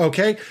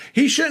 Okay?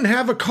 He shouldn't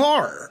have a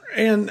car.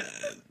 And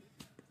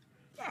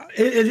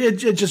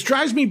it just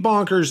drives me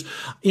bonkers.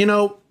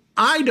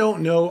 I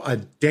don't know a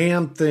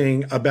damn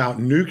thing about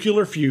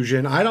nuclear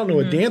fusion. I don't know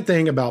a damn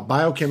thing about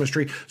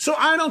biochemistry. So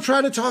I don't try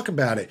to talk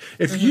about it.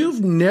 If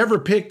you've never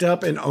picked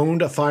up and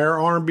owned a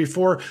firearm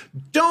before,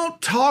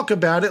 don't talk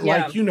about it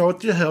like you know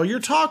what the hell you're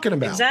talking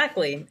about.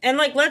 Exactly. And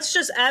like, let's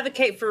just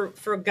advocate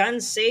for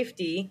gun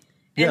safety.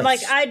 And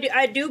like,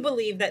 I do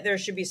believe that there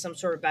should be some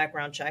sort of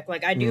background check.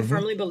 Like I do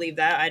firmly believe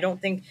that. I don't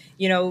think,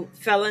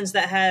 felons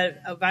that have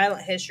a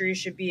violent history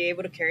should be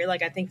able to carry.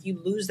 Like, I think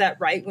you lose that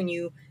right when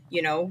you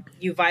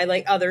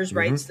violate others'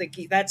 rights.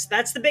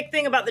 That's the big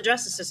thing about the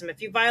justice system.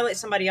 If you violate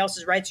somebody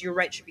else's rights, your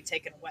right should be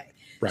taken away.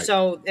 Right.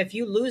 So if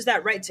you lose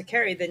that right to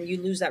carry, then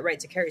you lose that right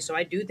to carry. So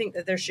I do think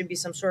that there should be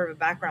some sort of a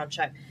background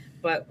check.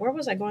 But where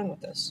was I going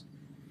with this?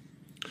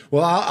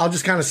 Well, I'll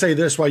just kind of say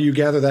this while you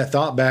gather that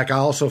thought back. I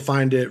also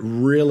find it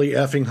really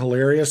effing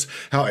hilarious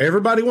how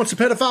everybody wants a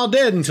pedophile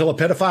dead until a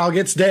pedophile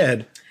gets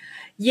dead.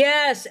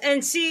 Yes,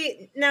 and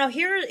see, now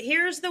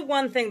here's the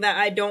one thing that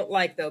I don't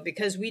like though,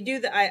 because we do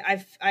that.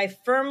 I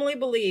firmly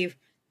believe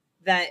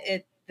that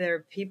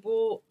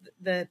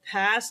the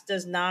past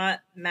does not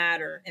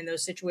matter in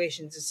those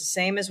situations. It's the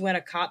same as when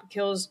a cop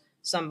kills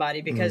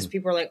somebody because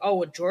people are like, oh,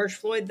 well, George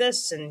Floyd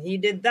this and he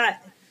did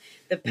that.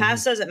 The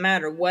past doesn't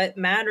matter. What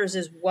matters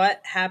is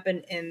what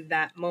happened in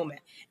that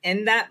moment.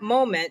 In that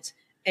moment,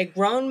 a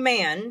grown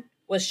man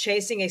was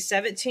chasing a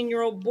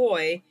 17-year-old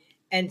boy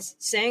and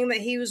saying that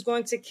he was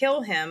going to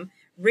kill him,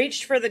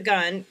 reached for the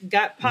gun,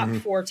 got popped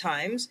 4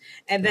 times.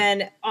 And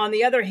then on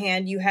the other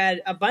hand, you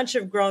had a bunch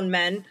of grown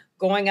men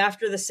going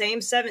after the same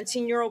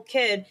 17-year-old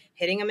kid,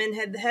 hitting him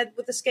in the head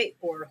with a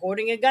skateboard,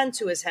 holding a gun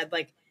to his head.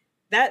 Like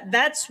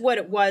that's what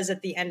it was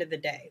at the end of the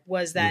day,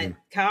 was that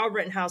Kyle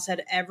Rittenhouse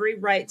had every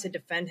right to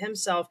defend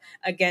himself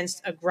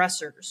against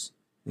aggressors.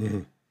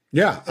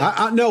 Yeah,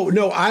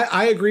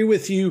 I agree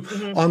with you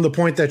on the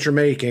point that you're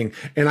making.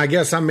 And I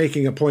guess I'm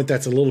making a point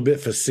that's a little bit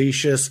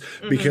facetious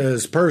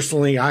because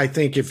personally, I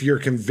think if you're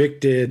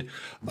convicted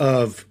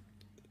of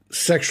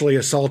sexually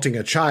assaulting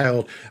a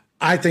child,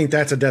 I think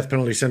that's a death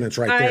penalty sentence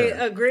right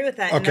there. I agree with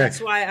that. Okay. And that's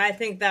why I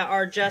think that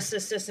our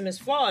justice system is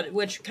flawed,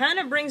 which kind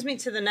of brings me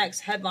to the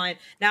next headline.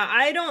 Now,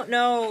 I don't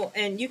know,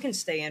 and you can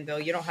stay in, Bill.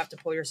 You don't have to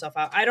pull yourself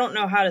out. I don't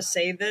know how to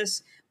say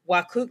this.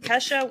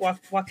 Waukesha,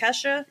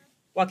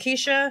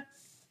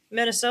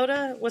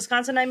 Minnesota,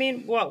 Wisconsin,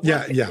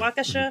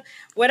 Waukesha,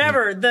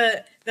 whatever,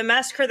 the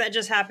massacre that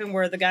just happened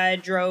where the guy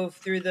drove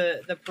through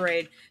the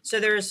parade. So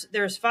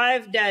there's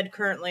 5 dead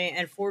currently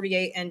and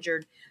 48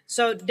 injured.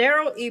 So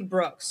Daryl E.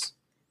 Brooks,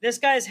 this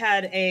guy's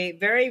had a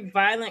very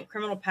violent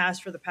criminal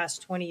past for the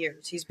past 20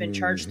 years. He's been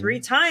charged 3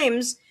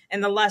 times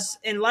in less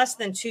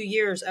than 2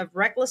 years of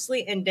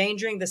recklessly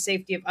endangering the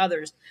safety of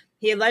others.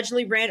 He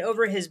allegedly ran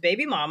over his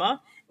baby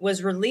mama,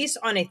 was released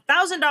on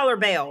 $1,000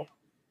 bail.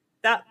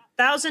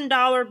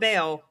 $1,000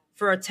 bail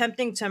for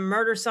attempting to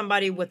murder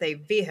somebody with a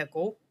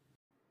vehicle.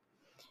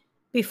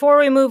 Before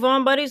we move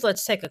on, buddies,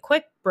 let's take a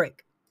quick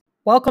break.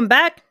 Welcome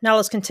back. Now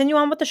let's continue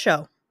on with the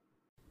show.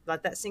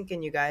 Let that sink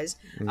in, you guys.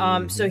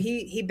 So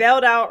he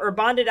bailed out or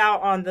bonded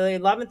out on the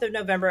 11th of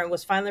November and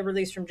was finally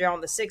released from jail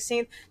on the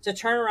 16th to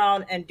turn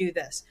around and do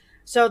this.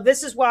 So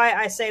this is why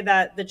I say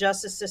that the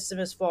justice system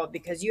is flawed,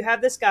 because you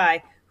have this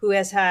guy who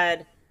has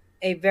had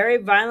a very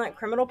violent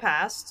criminal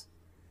past,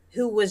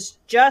 who was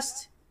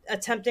just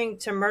attempting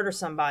to murder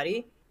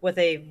somebody with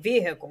a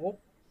vehicle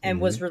and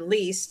was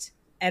released.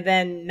 And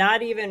then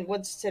not even,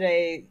 what's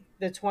today,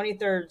 the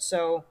 23rd,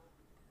 so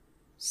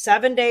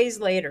 7 days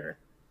later,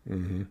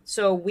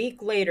 so a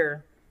week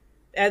later,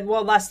 and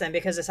well, less than,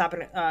 because this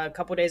happened a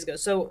couple days ago.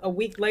 So a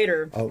week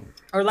later,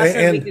 or less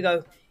than a week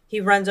ago, he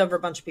runs over a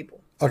bunch of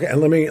people. Okay,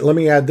 and let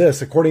me add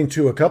this. According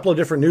to a couple of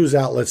different news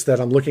outlets that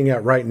I'm looking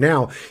at right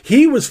now,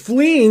 he was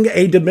fleeing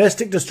a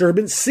domestic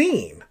disturbance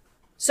scene.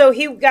 So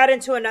he got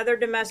into another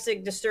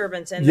domestic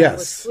disturbance and then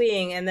was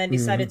fleeing, and then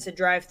decided to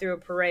drive through a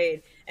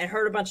parade and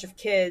hurt a bunch of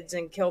kids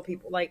and kill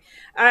people. Like,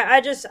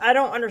 I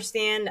don't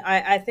understand.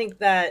 I think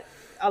that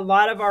a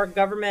lot of our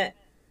government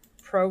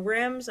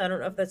programs, I don't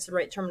know if that's the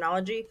right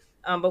terminology,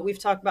 but we've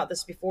talked about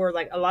this before.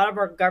 Like, a lot of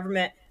our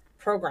government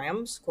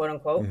programs, quote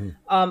unquote,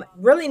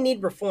 really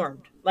need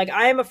reformed. Like,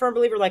 I am a firm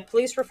believer, like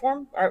police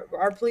reform,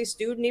 our police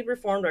do need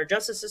reformed, our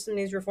justice system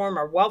needs reform,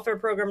 our welfare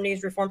program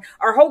needs reform,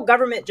 our whole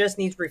government just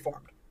needs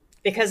reformed,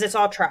 because it's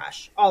all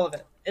trash. All of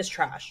it is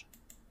trash.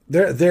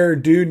 There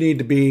do need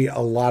to be a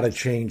lot of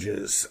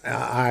changes.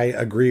 I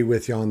agree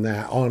with you on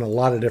that on a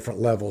lot of different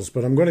levels,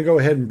 but I'm going to go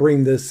ahead and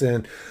bring this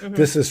in.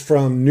 This is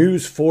from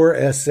News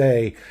 4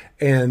 SA,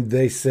 and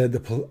they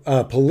said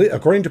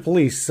according to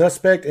police,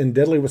 suspect in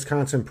deadly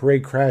Wisconsin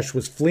parade crash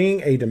was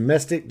fleeing a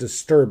domestic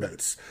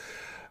disturbance.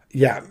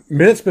 Yeah,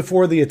 minutes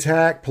before the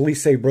attack,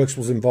 police say Brooks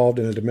was involved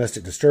in a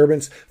domestic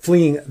disturbance,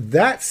 fleeing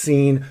that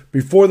scene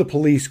before the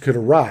police could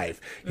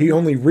arrive. He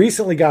only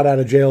recently got out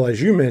of jail,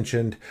 as you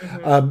mentioned,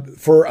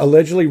 for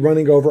allegedly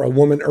running over a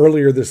woman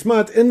earlier this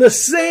month in the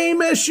same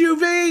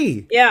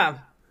SUV. Yeah.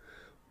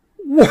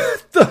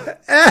 What the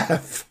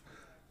F?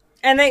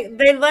 And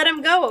they let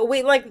him go.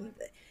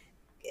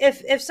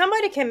 If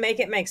somebody can make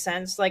it make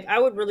sense, like, I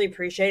would really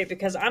appreciate it,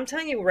 because I'm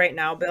telling you right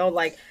now, Bill,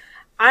 like,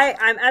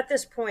 I'm at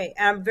this point,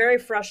 I'm very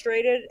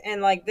frustrated,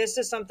 and like, this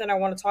is something I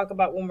want to talk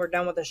about when we're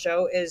done with the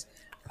show, is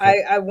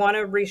I want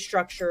to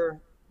restructure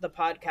the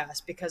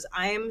podcast, because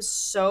I am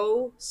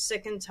so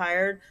sick and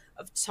tired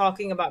of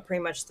talking about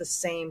pretty much the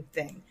same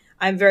thing.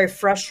 I'm very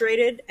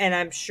frustrated, and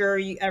I'm sure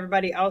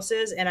everybody else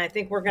is, and I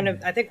think we're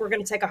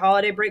gonna take a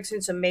holiday break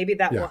soon, so maybe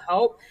that will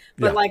help.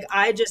 But like,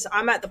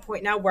 I'm at the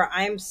point now where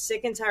I'm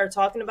sick and tired of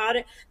talking about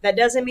it. That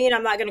doesn't mean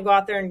I'm not gonna go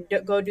out there and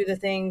go do the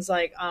things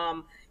like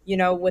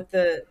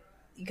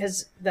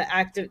because the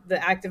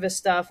activist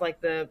stuff,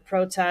 like the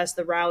protests,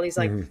 the rallies,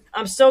 like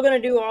I'm still going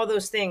to do all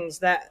those things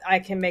that I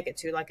can make it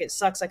to. Like, it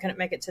sucks I couldn't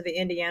make it to the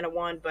Indiana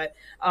one, but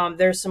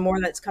there's some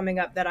more that's coming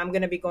up that I'm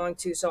going to be going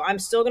to. So I'm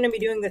still going to be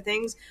doing the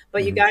things,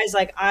 but you guys,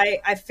 like,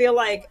 I feel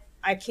like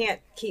I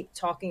can't keep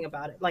talking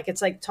about it. Like,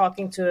 it's like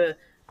talking to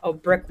a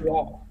brick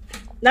wall.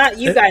 Not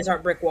you guys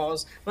aren't brick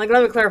walls. Like,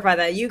 let me clarify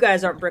that. You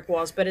guys aren't brick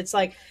walls, but it's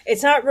like,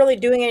 it's not really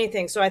doing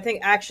anything. So I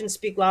think actions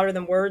speak louder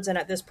than words. And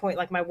at this point,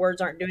 like, my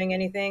words aren't doing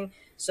anything.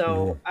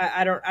 So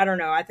I don't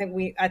know. I think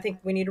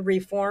we need to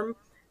reform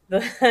the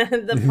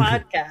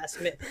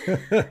podcast.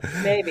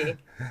 Maybe.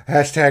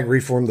 Hashtag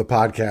reform the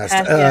podcast.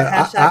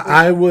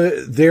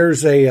 Hashtag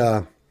there's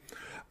a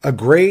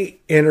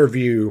great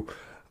interview.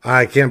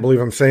 I can't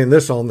believe I'm saying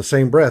this all in the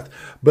same breath,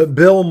 but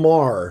Bill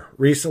Maher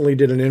recently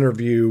did an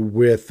interview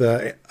with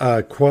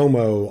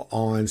Cuomo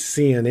on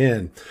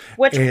CNN.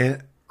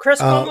 Chris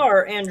Cuomo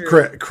or Andrew?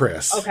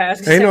 Chris. Okay.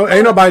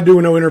 Ain't nobody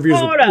doing no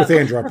interviews with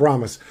Andrew, I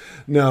promise.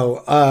 No.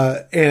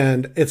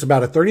 And it's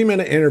about a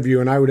 30-minute interview,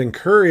 and I would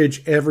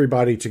encourage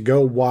everybody to go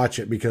watch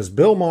it, because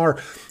Bill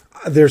Maher,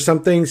 there's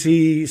some things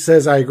he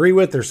says I agree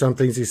with. There's some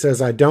things he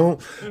says I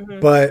don't,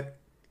 but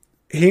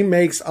he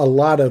makes a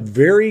lot of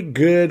very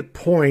good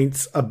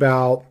points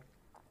about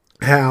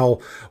how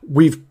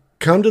we've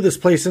come to this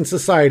place in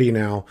society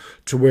now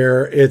to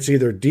where it's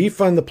either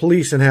defund the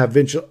police and have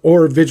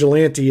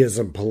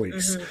vigilanteism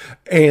police.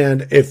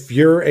 And if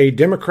you're a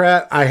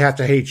Democrat, I have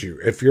to hate you.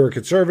 If you're a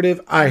conservative,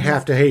 I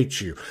have to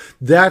hate you.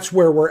 That's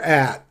where we're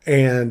at.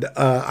 And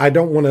I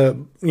don't want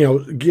to,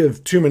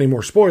 give too many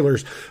more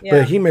spoilers,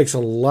 but he makes a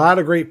lot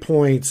of great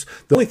points.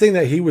 The only thing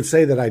that he would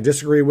say that I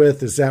disagree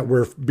with is that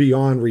we're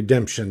beyond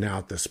redemption now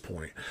at this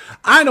point.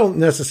 I don't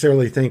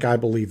necessarily think I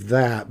believe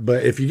that,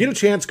 but if you get a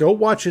chance, go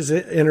watch his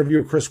interview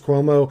with Chris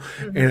Cuomo,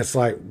 and it's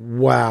like,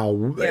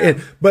 wow.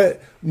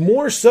 But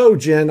more so,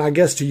 Jen, I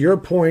guess to your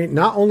point,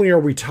 not only are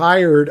we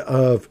tired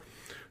of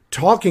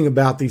talking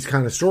about these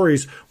kind of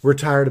stories, we're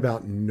tired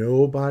about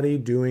nobody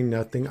doing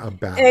nothing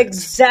about it.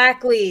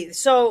 Exactly.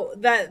 So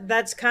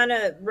that's kind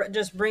of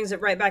just brings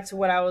it right back to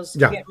what I was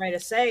getting ready to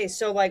say.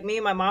 So like, me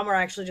and my mom were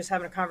actually just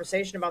having a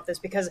conversation about this,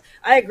 because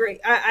I agree.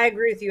 I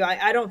agree with you.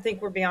 I don't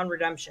think we're beyond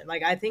redemption.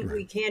 Like, I think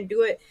we can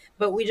do it,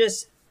 but we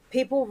just,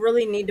 people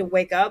really need to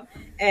wake up.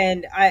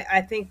 And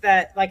I think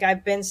that, like,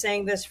 I've been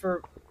saying this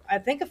for, I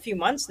think, a few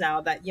months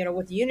now, that, you know,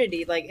 with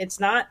unity, like, it's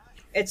not,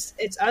 it's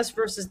us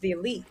versus the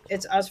elite.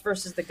 It's us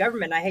versus the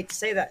government. I hate to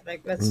say that.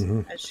 Like, that's,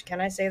 can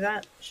I say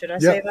that? Should I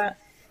say that?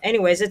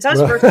 Anyways, it's us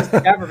versus the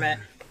government.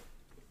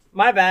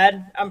 My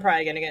bad. I'm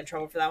probably going to get in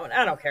trouble for that one.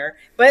 I don't care.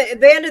 But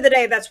at the end of the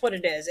day, that's what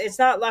it is. It's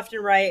not left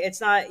and right.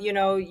 It's not, you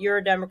know, you're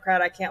a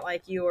Democrat, I can't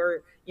like you,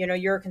 or, you know,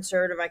 you're a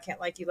conservative, I can't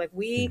like you. Like,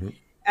 we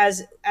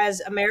as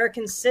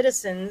American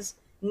citizens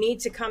need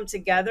to come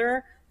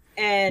together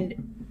and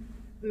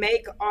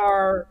make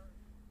our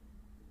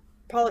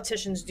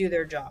politicians do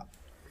their job,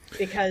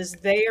 because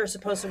they are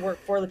supposed to work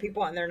for the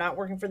people, and they're not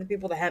working for the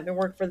people. They haven't been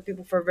working for the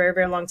people for a very,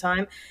 very long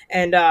time.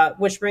 And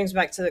which brings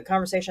back to the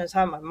conversation I was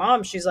having with my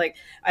mom. She's like,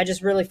 I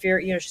just really fear,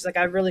 you know, she's like,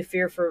 I really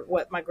fear for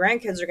what my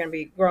grandkids are going to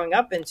be growing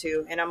up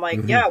into. And I'm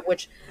like, yeah,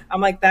 which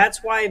I'm like,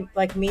 that's why,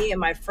 like, me and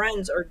my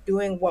friends are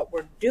doing what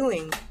we're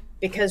doing,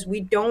 because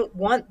we don't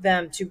want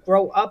them to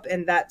grow up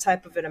in that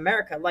type of an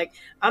America. Like,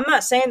 I'm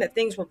not saying that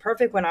things were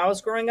perfect when I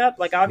was growing up.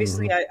 Like,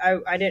 obviously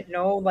I didn't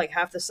know, like,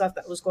 half the stuff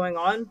that was going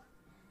on.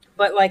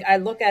 But, like, I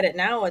look at it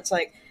now, it's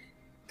like,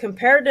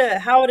 compared to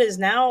how it is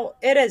now,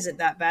 it isn't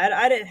that bad.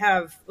 I didn't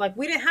have, like,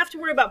 we didn't have to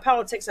worry about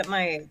politics at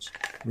my age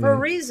for a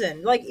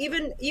reason. Like,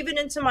 even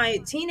into my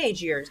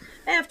teenage years, I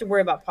didn't have to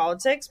worry about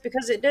politics,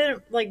 because it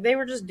didn't, like, they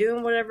were just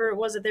doing whatever it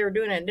was that they were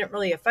doing, and it didn't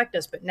really affect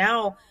us. But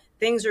now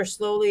things are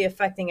slowly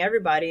affecting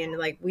everybody, and,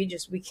 like, we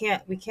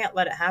can't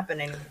let it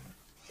happen anymore.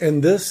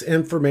 In this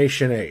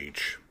information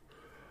age,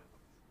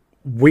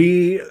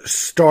 we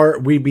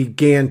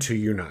began to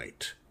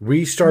unite.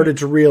 We started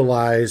to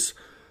realize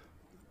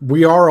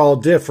we are all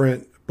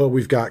different, but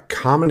we've got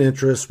common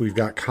interests. We've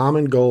got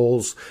common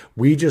goals.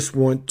 We just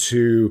want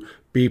to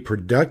be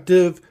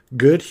productive,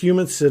 good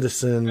human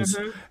citizens,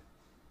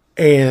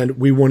 and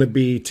we want to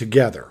be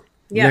together.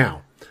 Yeah.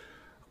 Now,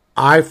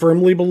 I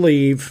firmly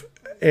believe,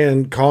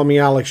 and call me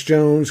Alex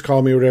Jones,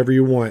 call me whatever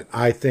you want,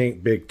 I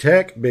think big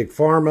tech, big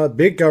pharma,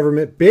 big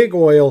government, big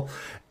oil,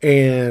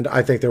 and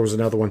I think there was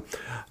another one.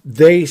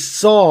 They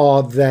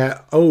saw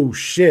that, oh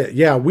shit,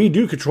 yeah, we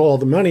do control all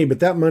the money, but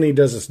that money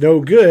does us no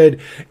good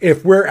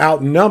if we're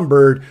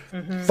outnumbered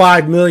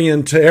 5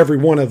 million to every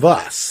one of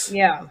us.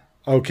 Yeah.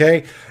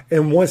 Okay.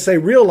 And once they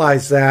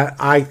realized that,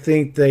 I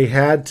think they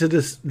had to,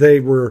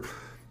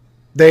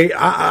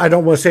 I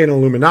don't want to say an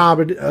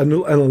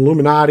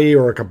Illuminati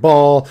or a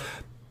cabal.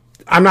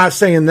 I'm not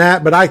saying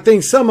that, but I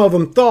think some of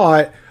them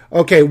thought,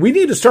 okay, we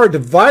need to start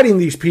dividing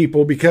these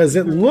people, because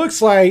it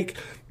looks like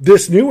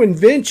this new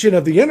invention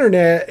of the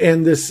internet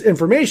and this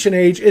information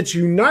age, it's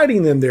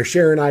uniting them. They're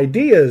sharing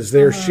ideas.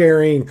 They're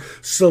sharing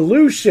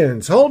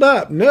solutions. Hold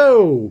up.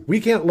 No, we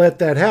can't let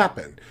that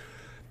happen.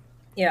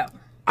 Yeah.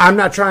 I'm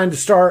not trying to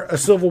start a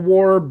civil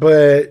war,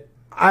 but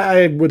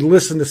I would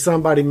listen to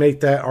somebody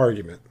make that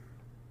argument.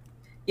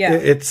 Yeah.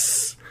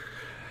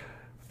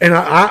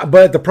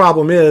 But the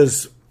problem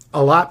is,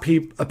 a lot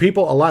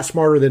people a lot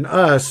smarter than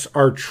us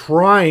are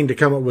trying to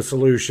come up with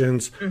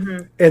solutions,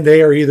 and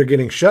they are either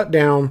getting shut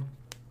down,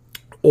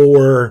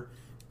 or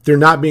they're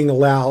not being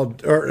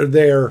allowed, or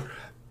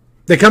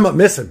they come up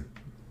missing.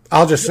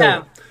 I'll just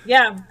say.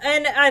 Yeah.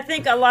 And I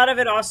think a lot of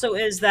it also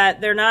is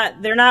that they're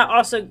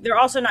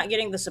also not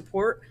getting the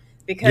support,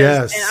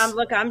 because,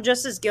 and I'm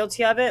just as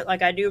guilty of it.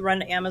 Like, I do run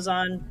to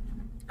Amazon.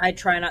 I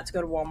try not to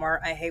go to Walmart.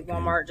 I hate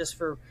Walmart, just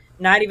for,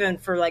 not even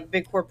for, like,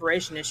 big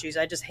corporation issues.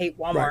 I just hate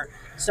Walmart. Right.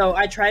 So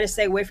I try to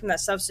stay away from that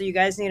stuff. So you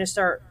guys need to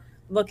start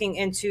looking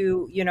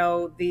into, you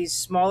know, these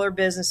smaller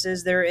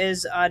businesses. There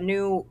is a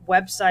new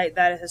website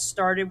that has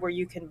started where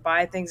you can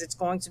buy things. It's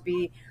going to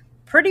be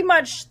pretty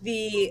much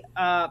the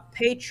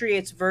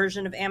Patriots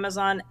version of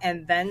Amazon,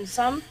 and then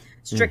some.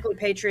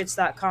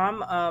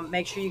 StrictlyPatriots.com.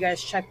 Make sure you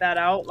guys check that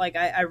out. Like,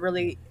 I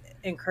really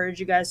encourage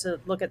you guys to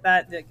look at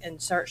that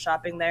and start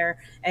shopping there.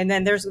 And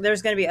then there's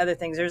going to be other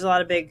things. There's a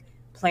lot of big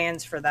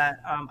plans for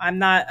that. I'm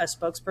not a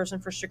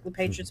spokesperson for Strictly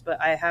Patriots,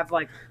 but I have,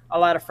 like, a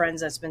lot of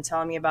friends that's been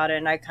telling me about it,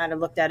 and I kind of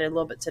looked at it a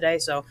little bit today.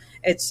 So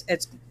it's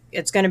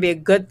going to be a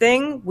good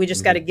thing. We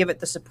just got to give it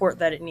the support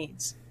that it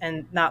needs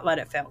and not let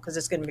it fail, because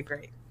it's going to be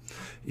great.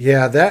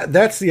 Yeah,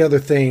 that's the other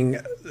thing.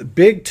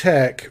 Big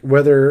tech,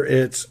 whether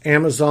it's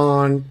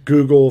Amazon,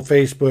 Google,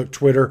 Facebook,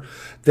 Twitter,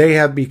 they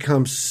have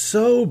become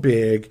so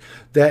big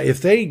that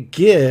if they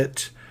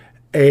get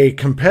a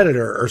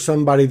competitor or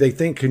somebody they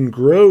think can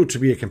grow to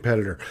be a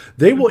competitor,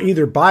 they will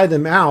either buy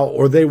them out,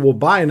 or they will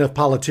buy enough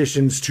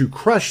politicians to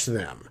crush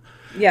them.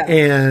 Yeah.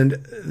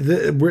 And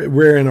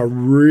we're in a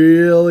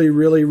really,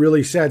 really,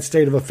 really sad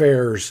state of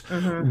affairs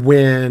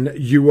when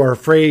you are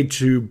afraid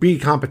to be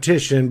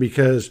competition,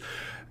 because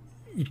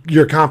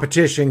your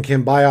competition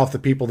can buy off the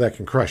people that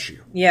can crush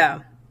you.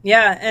 Yeah.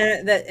 Yeah.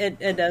 And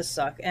it does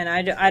suck. And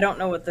I don't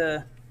know what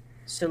the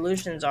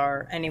solutions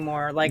are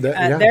anymore. Like,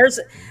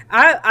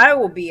 I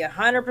will be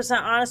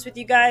 100% honest with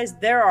you guys.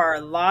 There are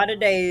a lot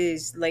of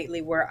days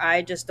lately where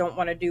I just don't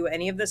want to do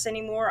any of this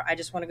anymore. I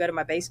just want to go to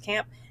my base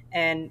camp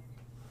and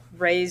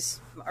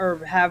raise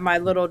or have my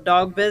little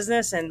dog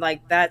business, and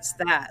like that's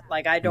that.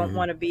 Like I don't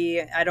want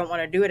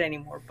to do it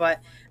anymore. But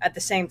at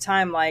the same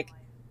time, like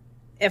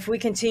if we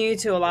continue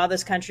to allow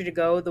this country to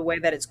go the way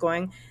that it's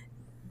going,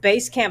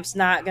 base camp's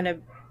not going to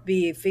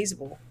be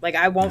feasible. Like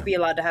I won't be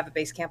allowed to have a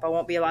base camp. I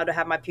won't be allowed to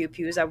have my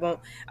pews. I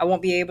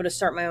won't be able to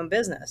start my own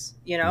business,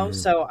 you know?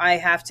 So I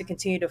have to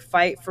continue to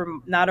fight for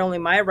not only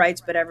my rights,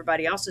 but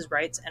everybody else's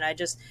rights. And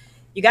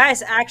you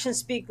guys, actions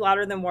speak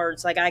louder than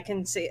words. Like I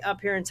can sit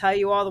up here and tell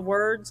you all the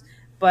words,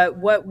 but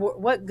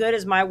what good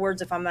is my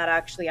words if I'm not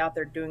actually out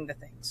there doing the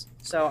things?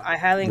 So I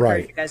highly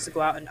encourage you guys to go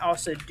out and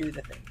also do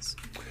the things.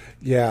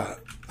 Yeah.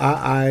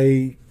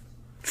 I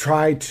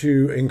try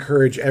to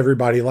encourage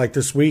everybody. Like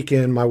this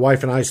weekend, my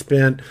wife and I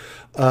spent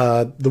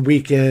the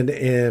weekend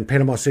in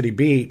Panama City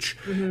Beach,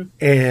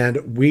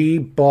 and we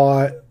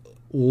bought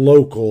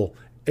local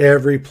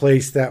every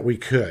place that we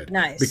could.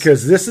 Nice.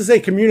 Because this is a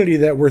community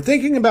that we're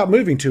thinking about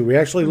moving to. We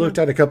actually looked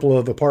at a couple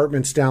of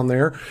apartments down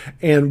there,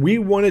 and we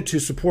wanted to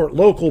support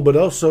local, but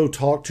also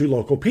talk to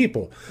local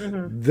people.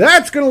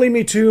 That's going to lead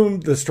me to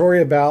the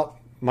story about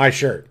my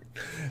shirt.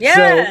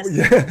 Yes. So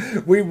yeah,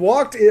 we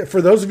walked in,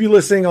 for those of you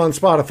listening on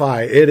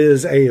Spotify, it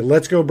is a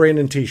Let's Go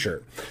Brandon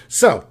t-shirt.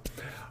 So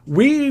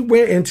we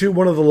went into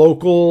one of the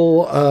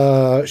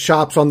local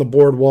shops on the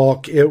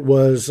boardwalk. It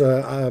was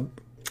a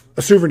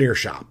souvenir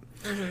shop.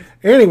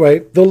 Anyway,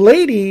 the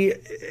lady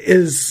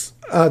is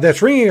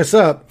that's ringing us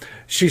up.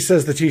 She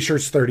says the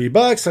t-shirt's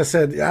 $30. I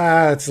said,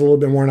 it's a little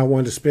bit more than I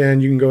wanted to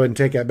spend. You can go ahead and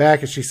take that back.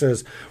 And she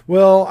says,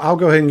 well, I'll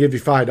go ahead and give you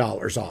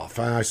 $5 off.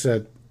 And I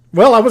said,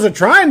 well, I wasn't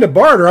trying to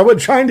barter. I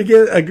wasn't trying to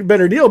get a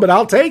better deal, but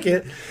I'll take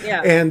it.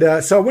 Yeah.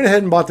 And so I went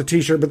ahead and bought the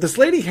t-shirt. But this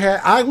lady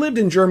I lived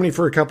in Germany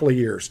for a couple of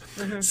years.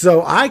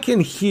 So I can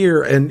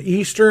hear an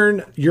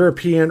Eastern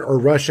European or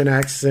Russian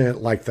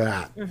accent like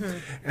that.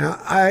 And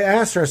I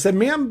asked her, I said,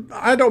 ma'am,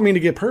 I don't mean to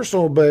get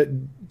personal, but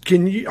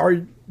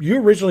are you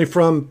originally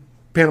from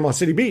Panama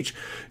City Beach?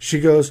 She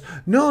goes,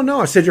 no.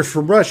 I said, you're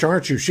from Russia,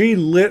 aren't you? She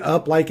lit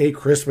up like a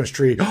Christmas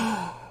tree.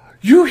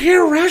 You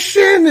hear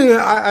Russian? And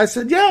I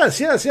said, yes.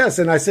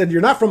 And I said,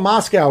 you're not from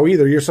Moscow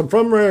either. You're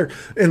from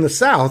in the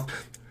South.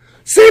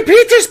 St.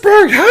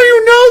 Petersburg, how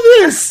you know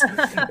this?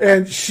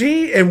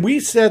 and we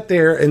sat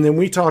there, and then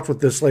we talked with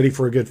this lady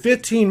for a good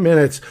 15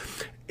 minutes,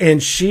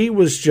 and she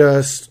was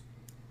just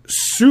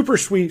super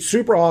sweet,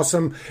 super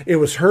awesome. It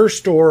was her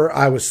store.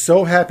 I was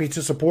so happy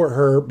to support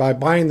her by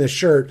buying this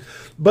shirt.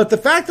 But the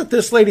fact that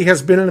this lady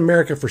has been in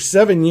America for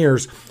 7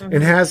 years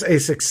and has a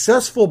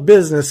successful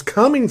business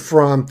coming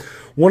from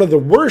one of the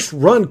worst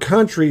run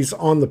countries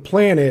on the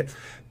planet,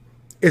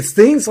 it's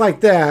things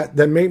like that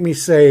that make me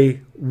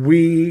say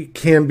we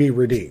can be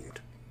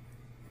redeemed.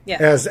 Yeah.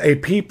 As a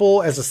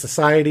people, as a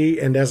society,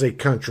 and as a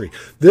country.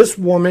 This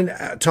woman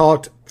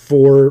talked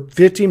for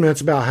 15 minutes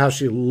about how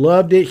she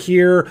loved it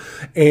here,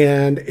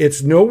 and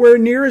it's nowhere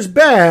near as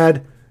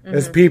bad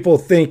as people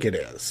think it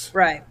is.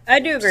 Right. I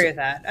do agree with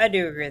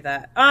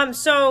that.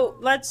 So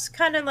let's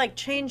kind of like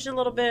change a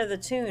little bit of the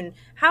tune.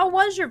 How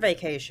was your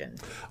vacation?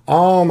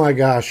 Oh my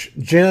gosh,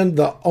 Jen,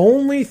 the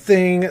only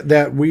thing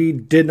that we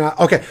did not...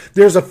 Okay,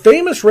 there's a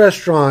famous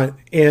restaurant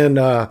in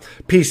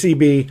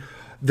PCB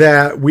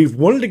that we've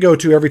wanted to go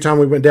to every time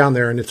we went down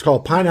there, and it's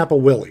called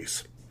Pineapple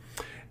Willie's.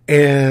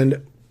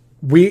 And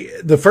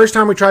the first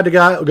time we tried to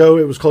go,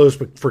 it was closed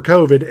for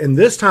COVID. And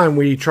this time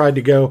we tried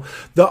to go,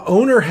 the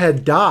owner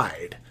had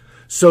died.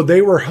 So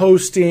they were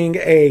hosting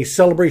a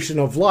celebration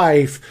of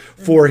life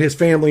for his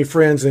family,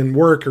 friends, and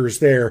workers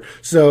there.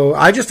 So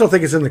I just don't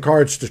think it's in the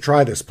cards to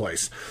try this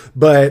place.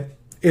 But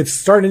it's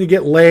starting to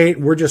get late.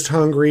 We're just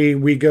hungry.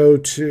 We go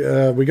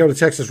to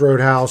Texas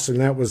Roadhouse,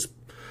 and it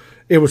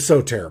was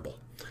so terrible.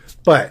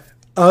 But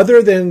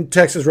other than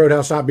Texas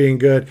Roadhouse not being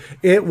good,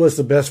 it was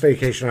the best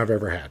vacation I've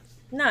ever had.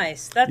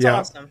 Nice. That's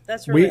awesome.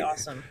 That's really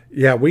awesome.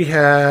 Yeah, we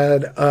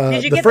had...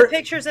 Did you get the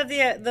pictures of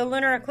the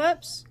lunar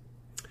eclipse?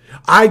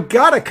 I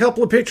got a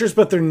couple of pictures,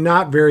 but they're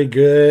not very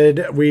good.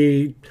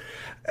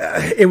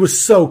 It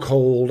was so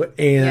cold,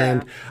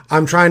 and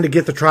I'm trying to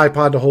get the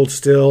tripod to hold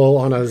still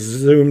on a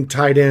Zoom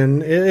tight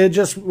end. It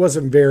just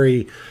wasn't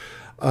very...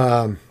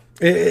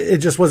 It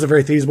just wasn't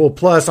very feasible.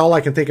 Plus, all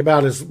I can think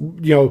about is,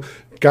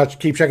 got to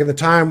keep checking the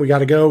time. We got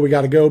to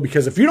go.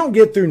 Because if you don't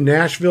get through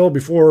Nashville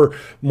before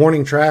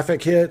morning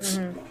traffic hits,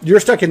 you're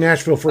stuck in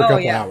Nashville for a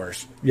couple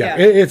hours. Yeah.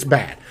 It's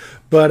bad.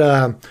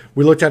 But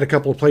we looked at a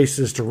couple of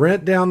places to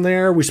rent down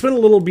there. We spent a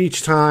little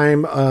beach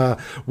time.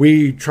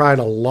 We tried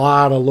a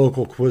lot of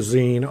local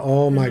cuisine.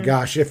 Oh, my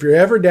gosh. If you're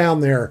ever down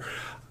there,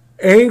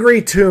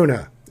 Angry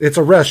Tuna. It's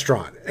a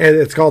restaurant, and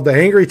it's called the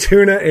Angry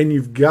Tuna, and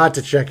you've got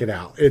to check it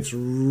out. It's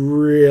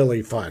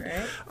really fun.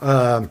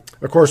 Right.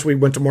 Of course, we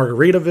went to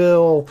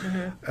Margaritaville.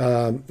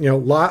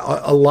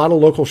 A lot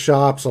of local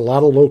shops, a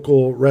lot of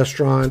local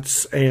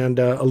restaurants, and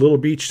a little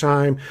beach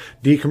time.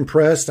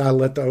 Decompressed. I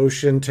let the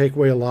ocean take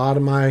away a lot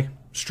of my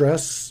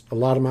stress, a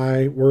lot of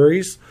my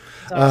worries.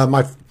 Awesome.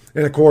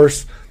 And of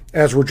course,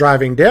 as we're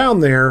driving down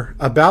there,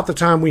 about the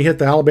time we hit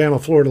the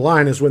Alabama-Florida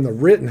line is when the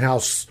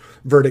Rittenhouse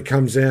verdict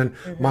comes in,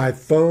 my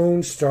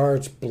phone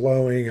starts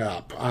blowing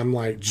up. I'm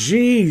like,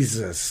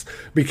 Jesus,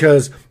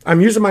 because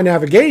I'm using my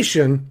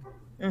navigation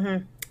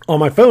on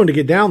my phone to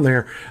get down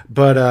there.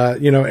 But,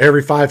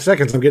 every 5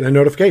 seconds I'm getting a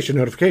notification.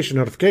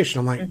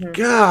 I'm like,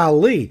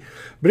 golly.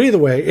 But either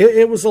way,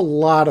 it was a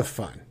lot of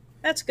fun.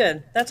 That's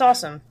good. That's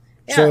awesome.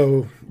 Yeah.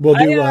 So we'll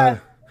do,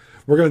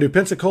 we're going to do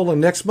Pensacola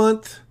next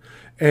month,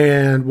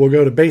 and we'll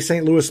go to Bay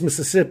St. Louis,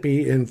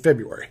 Mississippi in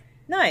February.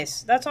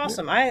 Nice. That's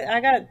awesome. I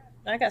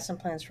got some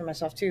plans for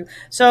myself too.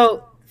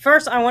 So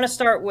first I want to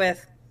start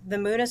with the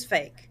moon is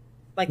fake.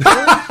 Like, the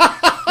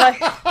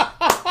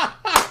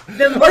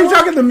moon, are you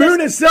talking the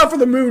moon itself or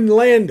the moon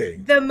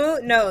landing? The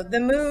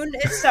moon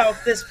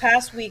itself this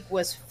past week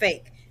was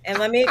fake. And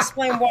let me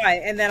explain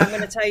why. And then I'm going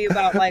to tell you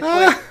about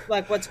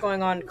what's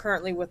going on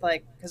currently with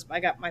because I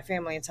got my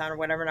family in town or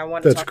whatever. And I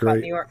want to talk about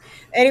New York.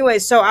 Anyway,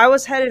 so I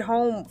was headed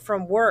home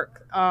from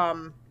work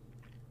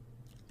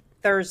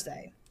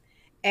Thursday.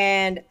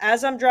 And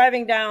as I'm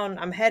driving down,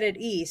 I'm headed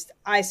east.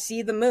 I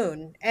see the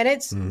moon, and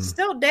it's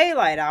still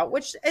daylight out,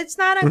 which it's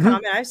not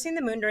uncommon. I've seen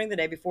the moon during the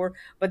day before,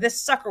 but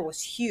this sucker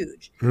was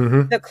huge.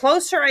 The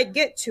closer I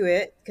get to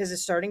it, because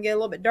it's starting to get a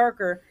little bit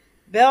darker,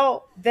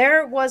 Bill,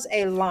 there was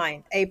a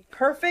line, a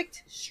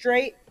perfect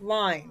straight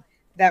line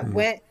that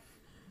went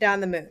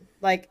down the moon.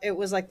 Like it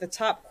was like the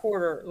top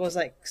quarter was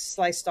like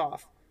sliced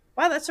off.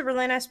 Wow, that's a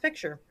really nice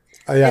picture.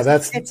 Oh yeah,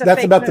 that's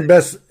about the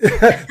best.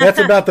 That's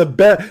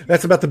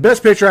about the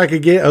best picture I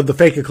could get of the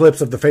fake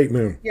eclipse of the fake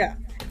moon. Yeah.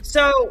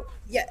 So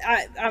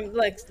yeah, I'm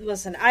like,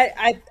 listen,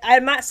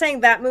 I'm not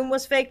saying that moon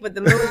was fake, but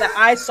the moon that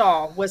I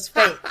saw was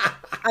fake.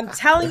 I'm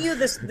telling you,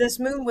 this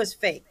moon was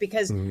fake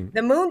because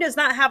the moon does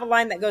not have a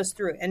line that goes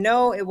through it. And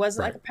no, it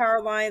wasn't like a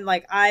power line.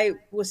 Like I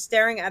was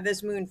staring at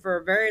this moon for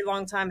a very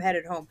long time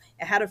headed home.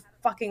 It had a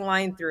fucking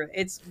line through it.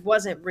 It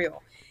wasn't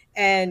real,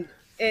 and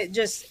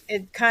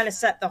it kind of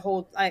set the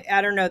whole.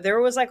 I don't know. There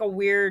was like a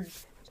weird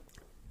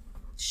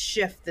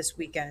shift this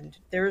weekend.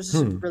 There was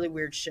a really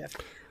weird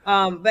shift.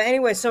 But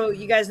anyway, so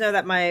you guys know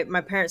that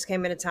my parents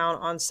came into town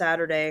on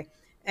Saturday,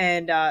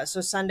 and so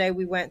Sunday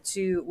we went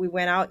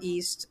out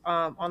east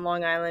on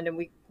Long Island, and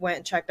we went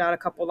and checked out a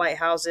couple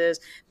lighthouses,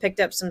 picked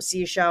up some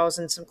seashells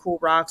and some cool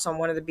rocks on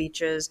one of the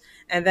beaches,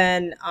 and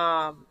then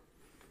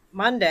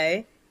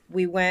Monday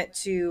we went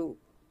to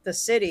the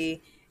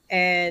city,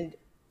 and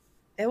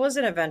it was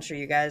an adventure,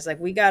 you guys. Like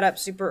we got up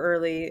super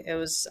early. It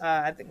was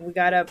I think we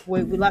got up.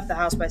 We left the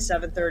house by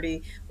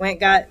 7:30.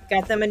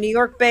 Got them a New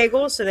York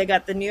bagel, so they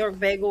got the New York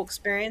bagel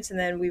experience. And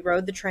then we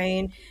rode the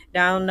train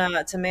down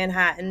to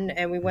Manhattan,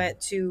 and we went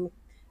to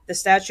the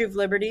Statue of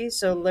Liberty,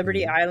 so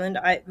Liberty Island.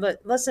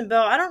 Listen,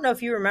 Bill. I don't know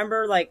if you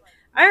remember. Like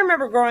I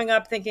remember growing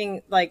up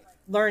thinking,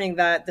 learning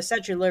that the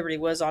Statue of Liberty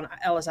was on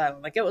Ellis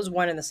Island. Like it was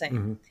one and the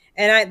same.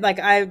 And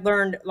I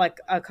learned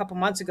a couple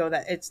months ago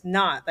that it's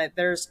not. That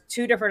there's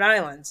two different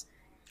islands.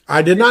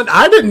 I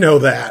didn't know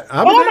that.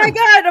 My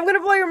God, I'm going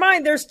to blow your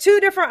mind. There's two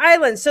different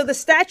islands. So the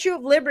Statue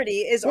of Liberty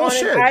is on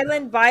an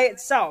island by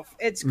itself.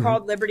 It's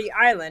called Liberty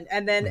Island.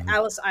 And then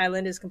Ellis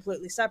Island is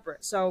completely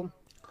separate. So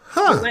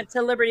we went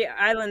to Liberty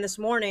Island this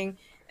morning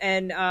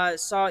and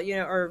saw,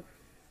 or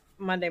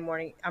Monday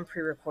morning. I'm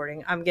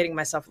pre-recording. I'm getting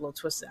myself a little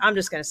twisted. I'm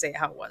just going to say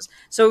how it was.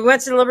 So we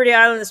went to Liberty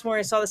Island this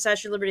morning, saw the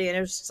Statue of Liberty, and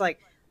it was just like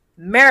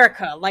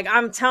America. Like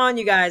I'm telling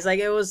you guys, like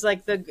it was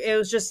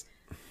just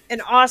an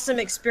awesome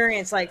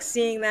experience, like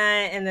seeing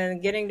that and then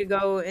getting to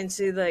go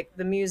into the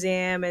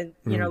museum and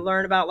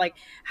learn about like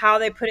how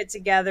they put it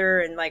together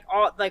and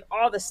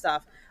all the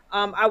stuff.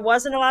 I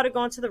wasn't allowed to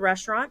go into the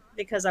restaurant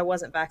because I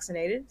wasn't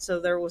vaccinated,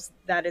 so there was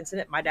that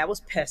incident. My dad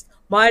was pissed.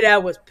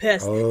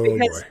 Because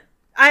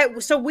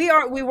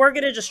we were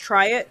gonna just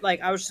try it.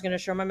 Like I was just gonna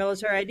show my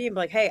military ID and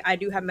be like, hey, I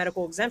do have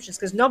medical exemptions,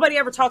 because nobody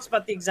ever talks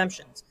about the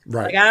exemptions.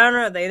 Right. Like I don't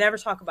know, they never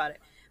talk about it.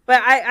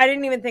 But I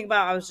didn't even think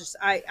about it.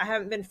 I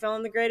haven't been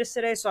feeling the greatest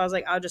today, so I was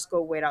like, I'll just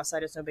go wait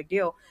outside. It's no big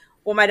deal.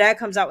 Well, my dad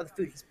comes out with the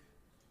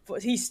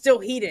food. He's still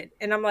heated.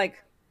 And I'm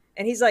like,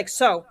 and he's like,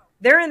 so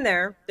they're in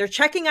there. They're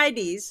checking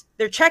IDs.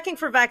 They're checking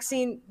for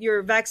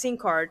your vaccine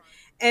card,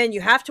 and you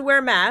have to wear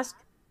a mask.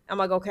 I'm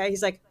like, okay.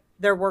 He's like,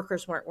 their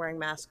workers weren't wearing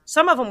masks.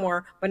 Some of them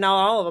were, but not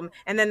all of them.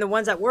 And then the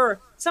ones that were,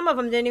 some of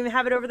them didn't even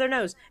have it over their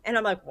nose. And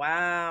I'm like,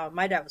 wow,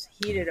 my dad was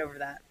heated over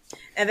that.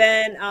 And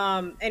then,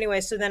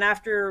 anyway, so then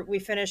after we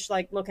finished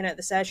looking at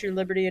the Statue of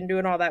Liberty and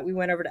doing all that, we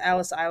went over to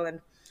Ellis Island.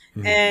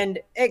 And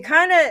it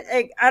kind of,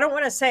 I don't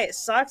want to say it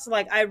sucks.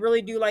 Like I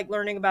really do like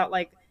learning about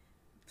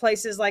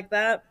places like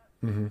that.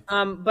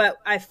 But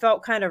I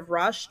felt kind of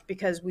rushed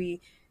because we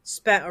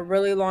spent a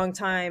really long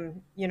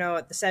time,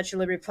 at the Statue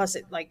of Liberty. Plus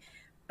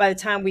by the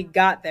time we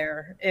got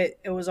there,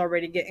 it was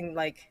already getting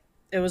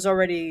it was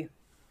already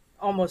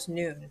almost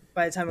noon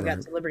by the time we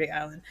got to Liberty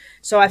Island.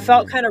 So I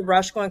felt kind of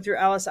rushed going through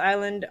Ellis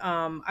Island.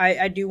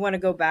 I do want to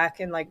go back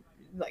and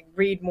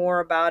read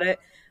more about it.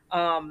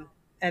 And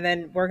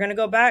then we're going to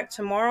go back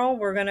tomorrow.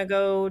 We're going to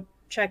go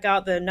check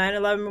out the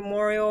 9/11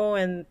 memorial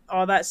and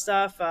all that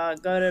stuff. Go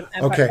to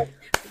Empire.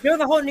 Doing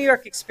the whole New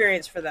York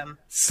experience for them.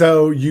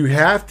 So you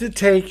have to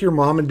take your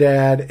mom and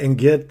dad and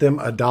get them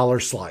a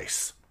 $1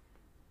 slice.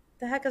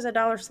 The heck is a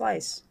dollar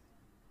slice?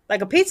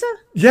 Like a pizza?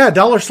 Yeah,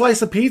 dollar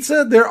slice of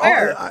pizza. They're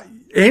all,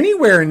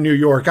 anywhere in New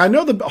York. I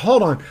know the.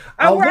 Hold on.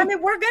 I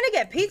mean, we're gonna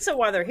get pizza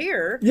while they're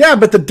here. Yeah,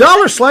 but the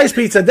dollar slice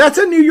pizza, that's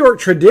a New York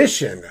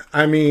tradition.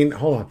 I mean,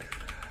 hold on.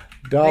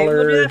 Dollar Maybe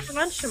we'll do that for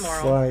lunch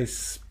tomorrow.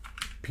 Slice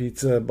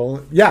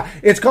pizza. Yeah,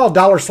 it's called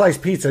dollar slice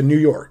pizza, New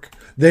York.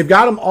 They've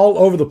got them all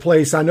over the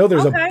place. I know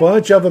there's a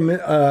bunch of them.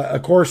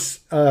 Of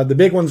course, the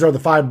big ones are the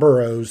 5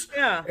 boroughs.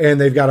 Yeah.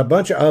 And they've got a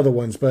bunch of other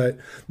ones. But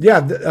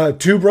yeah,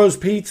 Two Bros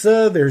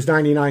Pizza. There's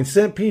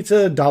 99-cent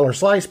pizza, dollar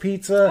slice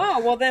pizza. Oh,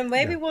 well, then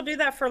maybe we'll do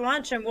that for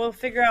lunch and we'll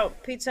figure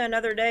out pizza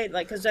another day.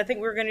 Like, because I think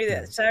we're going to do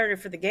that Saturday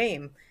for the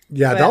game.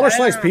 Yeah, dollar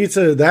slice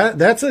pizza,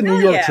 that's a New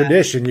York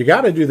tradition. You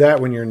got to do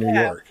that when you're in New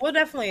York. Well,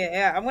 definitely.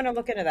 Yeah, I'm going to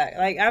look into that.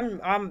 Like,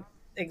 I'm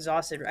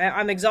exhausted.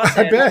 I'm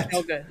exhausted. I bet. I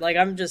feel good. Like,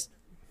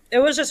 it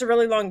was just a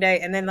really long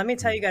day. And then let me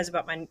tell you guys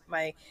about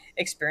my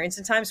experience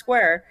in Times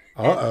Square.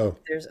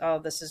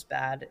 This is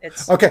bad.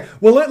 Okay.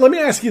 Well, let me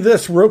ask you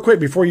this real quick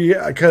before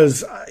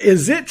because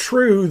is it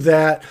true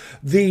that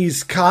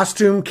these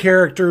costume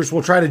characters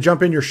will try to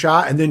jump in your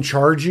shot and then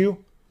charge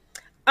you?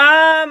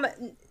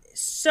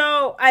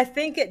 So I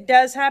think it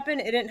does happen.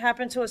 It didn't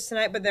happen to us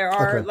tonight, but there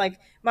are like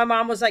my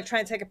mom was like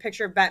trying to take a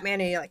picture of Batman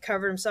and he like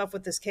covered himself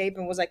with this cape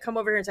and was like, come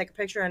over here and take a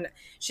picture. And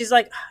she's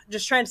like,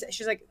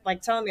 she's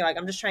like telling me like,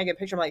 I'm just trying to get a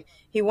picture. I'm like,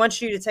 he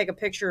wants you to take a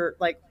picture,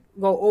 like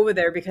go over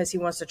there because he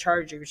wants to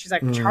charge you. She's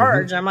like,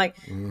 charge. And I'm like,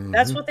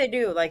 that's what they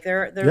do. Like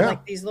they're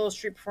like these little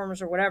street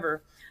performers or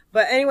whatever.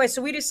 But anyway,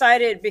 so we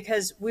decided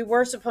because we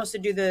were supposed to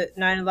do the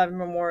 9/11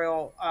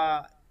 memorial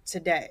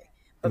today.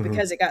 But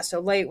because it got so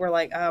late, we're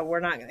like,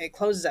 it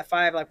closes at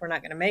 5, like we're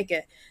not going to make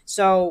it.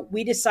 So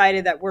we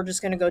decided that we're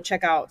just going to go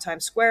check out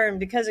Times Square. And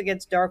because it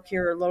gets dark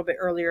here a little bit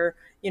earlier,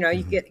 you know,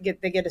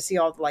 they get to see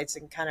all the lights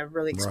and kind of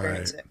really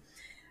experience it.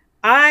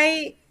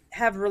 I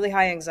have really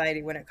high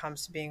anxiety when it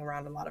comes to being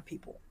around a lot of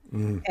people.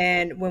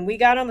 And when we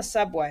got on the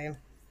subway,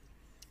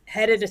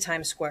 headed to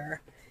Times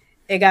Square,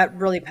 it got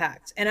really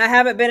packed. And I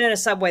haven't been in a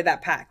subway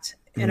that packed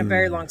in a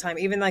very long time.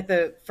 Even like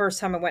the first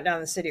time I went down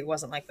the city, it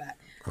wasn't like that.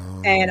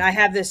 And I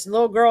have this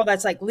little girl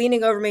that's like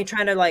leaning over me,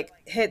 trying to like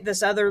hit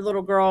this other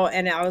little girl.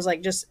 And I was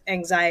like, just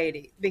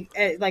anxiety.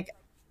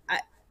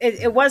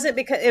 It wasn't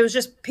because it was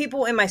just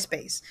people in my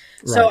space.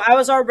 Right. So I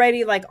was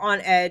already like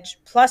on edge.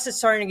 Plus it's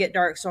starting to get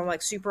dark. So I'm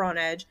like super on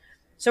edge.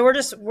 So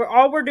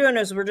all we're doing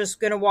is we're just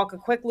going to walk a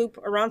quick loop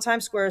around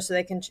Times Square so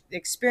they can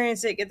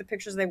experience it, get the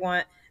pictures they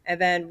want, and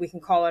then we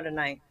can call it a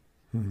night.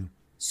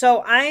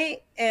 So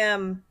I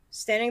am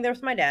standing there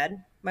with my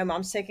dad. My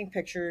mom's taking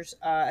pictures.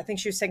 I think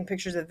she was taking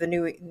pictures of the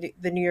New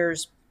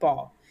Year's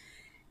ball.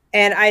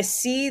 And I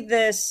see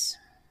this.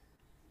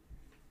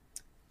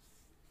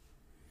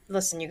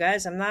 Listen, you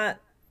guys, I'm not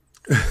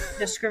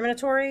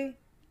discriminatory.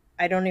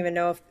 I don't even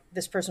know if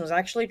this person was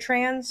actually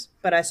trans,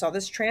 but I saw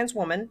this trans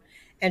woman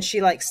and she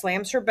like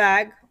slams her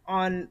bag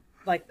on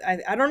like,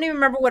 I don't even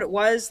remember what it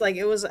was. Like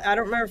it was, I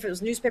don't remember if it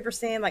was newspaper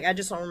stand. Like, I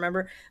just don't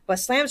remember, but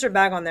slams her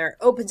bag on there,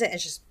 opens it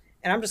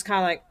and I'm just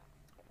kind of like,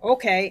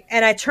 okay.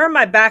 And I turned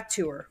my back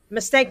to her.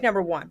 Mistake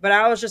number 1. But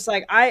I was just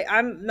like,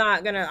 I'm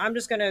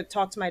just going to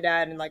talk to my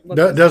dad and like, look.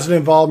 Doesn't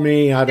involve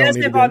me. I don't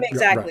doesn't involve me.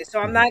 Exactly. Right. So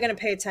I'm not going to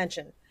pay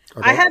attention.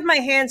 Okay. I have my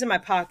hands in my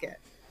pocket.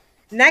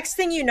 Next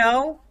thing you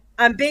know,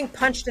 I'm being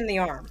punched in the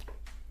arm.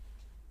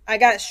 I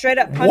got straight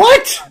up punched. What?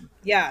 In the arm.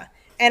 Yeah.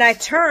 And I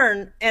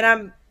turn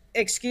and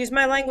excuse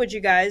my language, you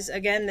guys.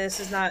 Again, this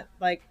is not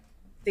like,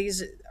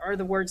 these are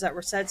the words that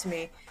were said to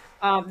me.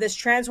 This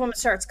trans woman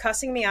starts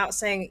cussing me out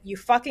saying, you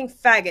fucking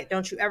faggot.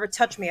 Don't you ever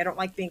touch me. I don't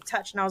like being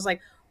touched. And I was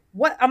like,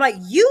 what? I'm like,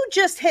 you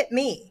just hit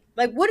me.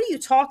 Like, what are you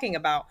talking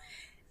about?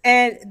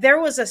 And there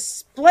was a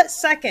split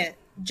second.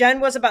 Jen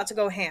was about to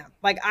go ham.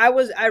 Like I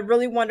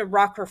really wanted to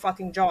rock her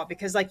fucking jaw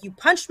because like you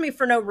punched me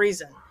for no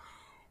reason.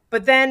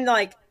 But then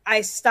like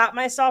I stopped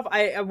myself.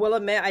 I will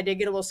admit I did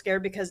get a little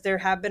scared because there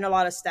have been a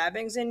lot of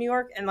stabbings in New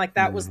York. And like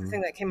that was the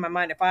thing that came to my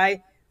mind. If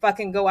I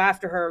fucking go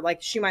after her,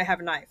 like she might have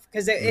a knife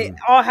because it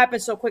all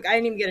happened so quick. I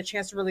didn't even get a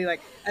chance to really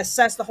like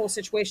assess the whole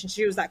situation.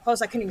 She was that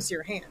close. I couldn't even see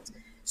her hands.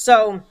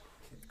 So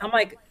I'm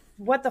like,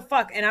 what the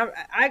fuck? And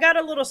I got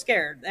a little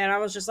scared and I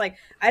was just like,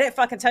 I didn't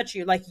fucking touch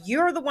you. Like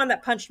you're the one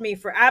that punched me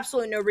for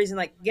absolutely no reason.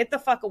 Like get the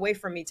fuck away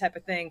from me type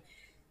of thing.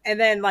 And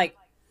then like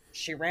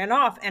she ran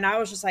off and I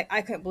was just like,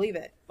 I couldn't believe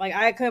it. Like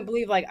I couldn't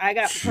believe like I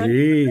got punched for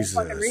no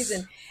fucking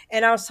reason.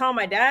 And I was telling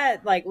my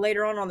dad like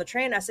later on the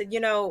train, I said, you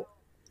know,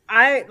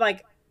 I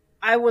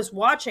was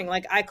watching,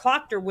 like I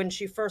clocked her when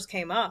she first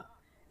came up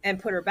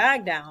and put her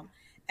bag down.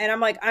 And I'm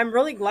like, I'm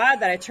really glad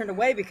that I turned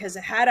away because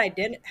had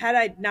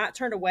I not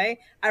turned away,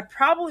 I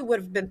probably would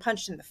have been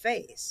punched in the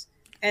face.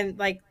 And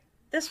like,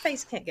 this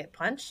face can't get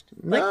punched.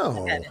 Like,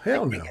 no,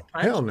 hell no.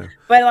 Hell no.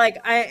 But like,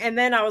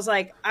 I was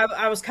like,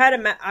 I was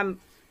kind of,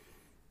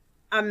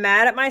 I'm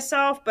mad at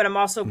myself, but I'm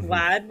also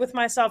glad with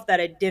myself that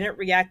I didn't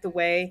react the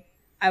way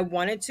I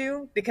wanted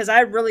to, because I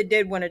really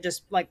did want to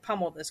just like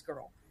pummel this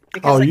girl.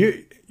 Because,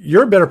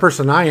 you're a better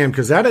person than I am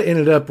because that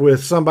ended up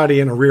with somebody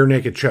in a rear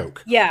naked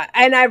choke. Yeah,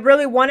 and I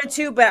really wanted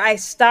to, but I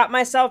stopped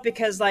myself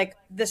because like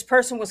this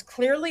person was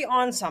clearly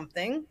on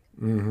something.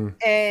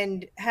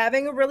 and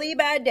having a really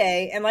bad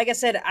day. And like I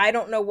said, I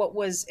don't know what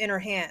was in her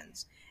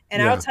hands.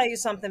 And I'll Yeah. tell you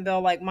something,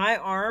 Bill, like my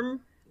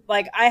arm,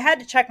 like I had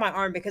to check my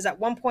arm because at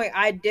one point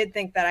I did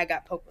think that I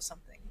got poked with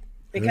something.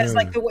 Because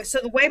like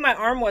the way my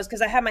arm was,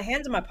 because I had my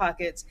hands in my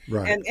pockets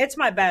Right. and it's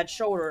my bad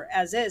shoulder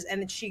as is.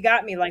 And she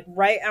got me like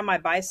right on my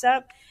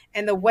bicep.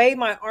 And the way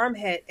my arm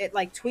hit, it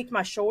like tweaked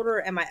my shoulder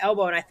and my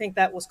elbow. And I think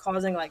that was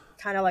causing like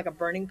kind of like a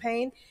burning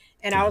pain.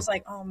 And I was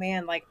like, oh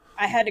man, like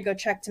I had to go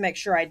check to make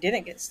sure I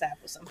didn't get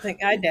stabbed with something.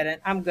 I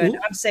didn't. I'm good.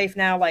 I'm safe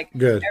now. Like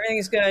Good.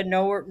 everything's good.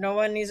 No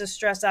one needs to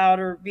stress out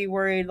or be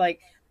worried. Like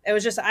it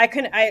was just I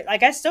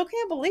still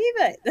can't believe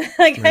it.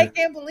 Like I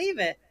can't believe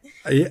it.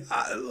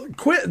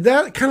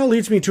 That kind of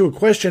leads me to a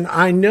question.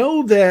 I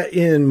know that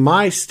in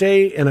my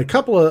state and a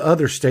couple of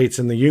other states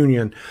in the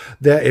union,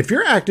 that if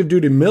you're active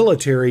duty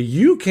military,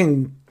 you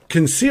can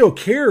conceal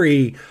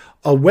carry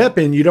a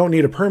weapon. You don't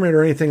need a permit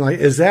or anything like.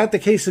 Is that the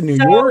case in New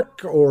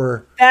York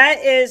or?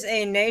 That is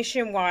a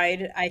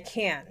nationwide. I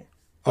can.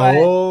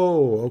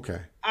 Oh,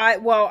 okay.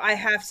 I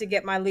have to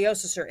get my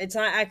LEOSA cert. It's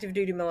not active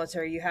duty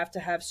military. You have to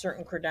have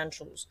certain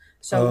credentials.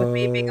 So with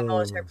me being a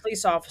military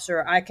police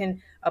officer, I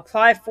can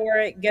apply for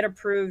it, get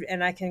approved,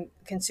 and I can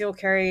conceal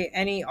carry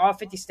all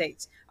 50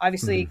 states.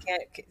 Obviously, you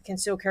can't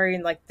conceal carry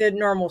in like the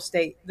normal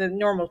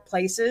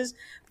places.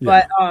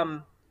 Yeah.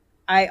 But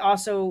I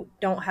also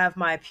don't have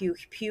my pew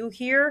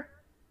here.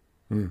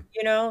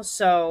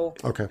 So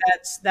Okay.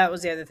 that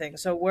was the other thing.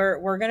 So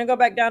we're gonna go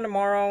back down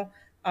tomorrow.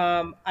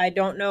 I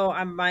don't know.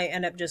 I might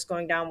end up just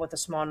going down with a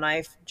small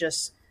knife,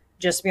 just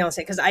to be on the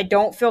safe, because I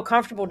don't feel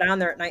comfortable down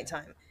there at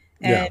nighttime,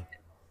 and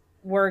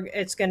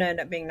it's gonna end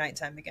up being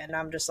nighttime again. And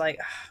I'm just like,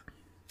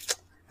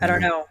 I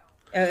don't know.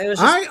 It was.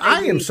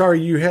 I am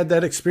sorry you had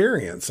that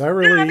experience. I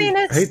really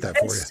hate that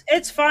for you.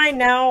 It's fine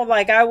now.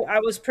 Like I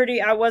was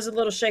a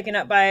little shaken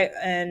up by it,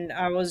 and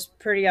I was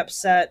pretty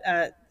upset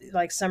at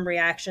like some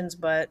reactions,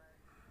 but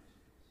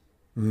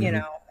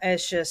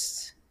it's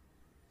just.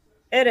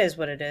 It is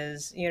what it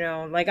is,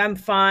 like I'm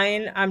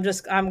fine. I'm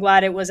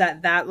glad it was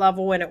at that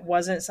level and it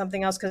wasn't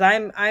something else. Cause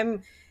I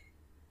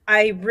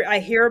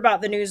hear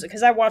about the news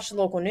because I watch the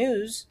local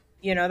news,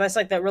 that's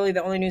like that really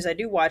the only news I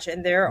do watch.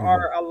 And there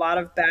are a lot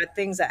of bad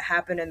things that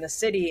happen in the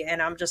city. And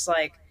I'm just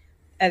like,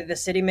 the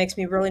city makes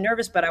me really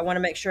nervous, but I want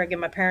to make sure I give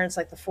my parents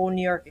like the full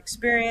New York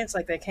experience.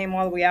 Like they came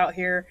all the way out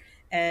here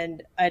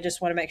and I just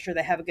want to make sure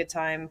they have a good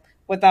time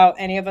without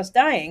any of us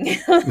dying.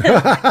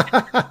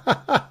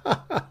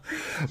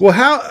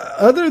 Well,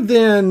 other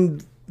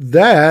than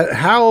that,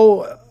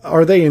 how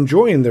are they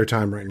enjoying their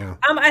time right now?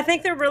 I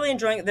think they're really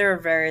enjoying it. They're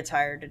very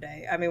tired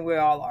today. I mean, we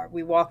all are.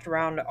 We walked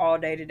around all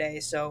day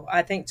today. So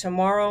I think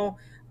tomorrow,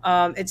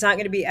 it's not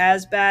going to be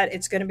as bad.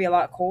 It's going to be a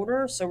lot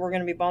colder. So we're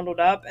going to be bundled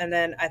up. And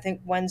then I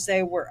think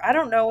Wednesday, I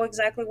don't know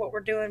exactly what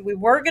we're doing. We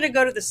were going to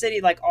go to the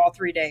city like all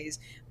 3 days,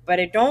 but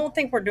I don't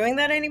think we're doing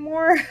that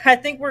anymore. I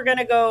think we're going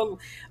to go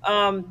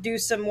do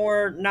some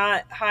more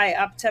not high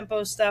up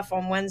tempo stuff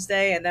on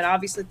Wednesday. And then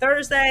obviously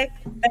Thursday,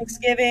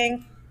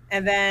 Thanksgiving.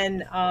 And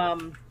then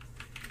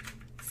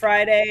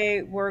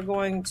Friday, we are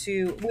going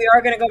to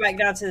go back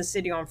down to the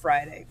city on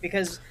Friday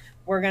because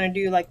we're going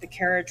to do like the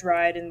carriage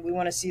ride and we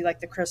want to see like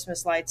the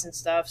Christmas lights and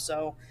stuff.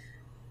 So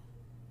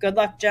good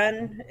luck,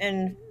 Jen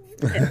and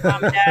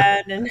mom and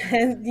dad.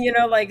 And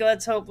like,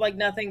 let's hope like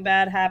nothing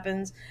bad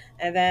happens.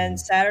 And then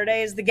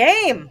Saturday is the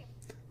game.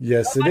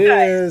 Yes, it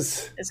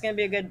is. It's going to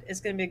be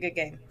a good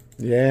game.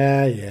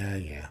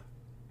 Yeah.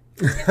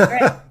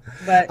 Great.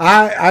 But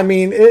I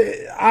mean,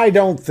 I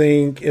don't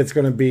think it's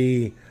going to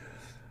be.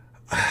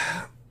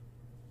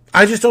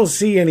 I just don't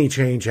see any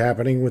change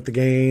happening with the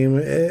game.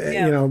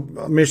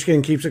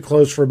 Michigan keeps it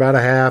close for about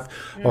a half.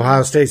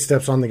 Ohio State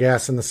steps on the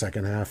gas in the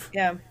second half.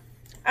 Yeah.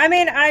 I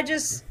mean,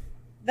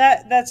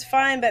 that's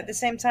fine, but at the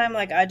same time,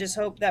 like I just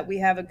hope that we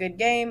have a good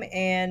game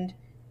and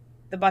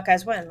the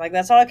Buckeyes win. Like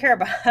that's all I care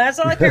about. That's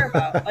all I care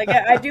about. Like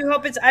I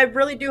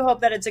really do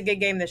hope that it's a good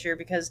game this year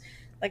because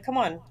like come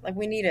on, like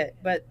we need it.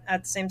 But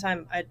at the same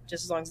time,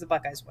 just as long as the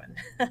Buckeyes win.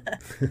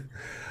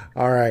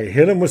 All right,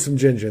 hit them with some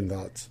Jen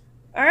thoughts.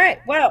 All right.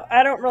 Well,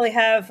 I don't really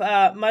have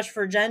much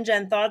for Jen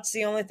thoughts.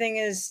 The only thing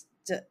is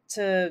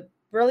to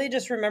really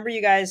just remember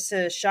you guys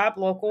to shop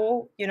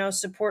local,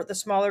 support the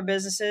smaller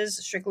businesses,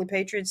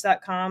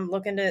 strictlypatriots.com,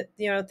 look into,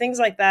 things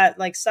like that.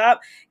 Like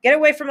get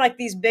away from like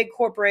these big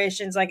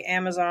corporations like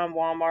Amazon,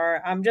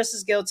 Walmart. I'm just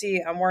as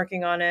guilty. I'm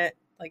working on it.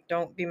 Like,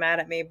 don't be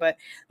mad at me, but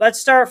let's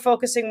start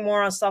focusing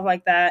more on stuff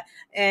like that.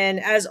 And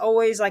as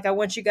always, like I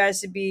want you guys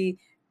to be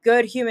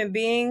good human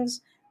beings.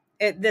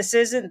 This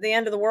isn't the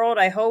end of the world.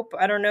 I hope.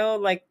 I don't know.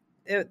 Like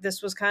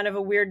this was kind of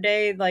a weird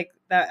day. Like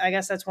that. I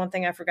guess that's one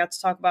thing I forgot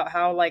to talk about.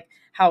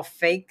 How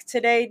fake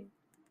today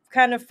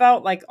kind of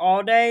felt like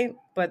all day.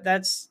 But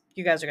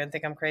you guys are gonna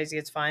think I'm crazy.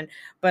 It's fine.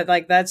 But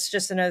like that's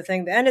just another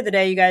thing. At the end of the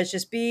day, you guys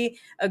just be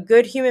a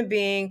good human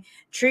being.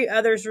 Treat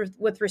others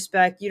with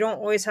respect. You don't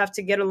always have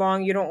to get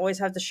along. You don't always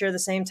have to share the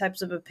same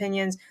types of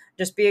opinions.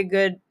 Just be a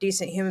good,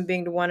 decent human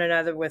being to one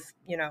another with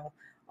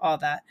all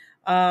that.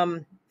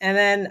 And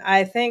then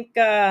I think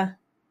I'm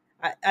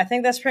I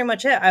think that's pretty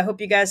much it. I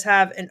hope you guys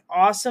have an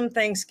awesome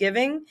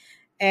Thanksgiving,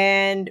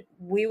 and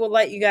we will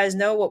let you guys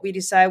know what we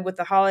decide with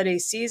the holiday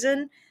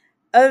season.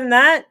 Other than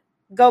that,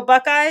 go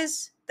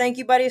Buckeyes. Thank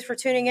you, buddies, for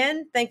tuning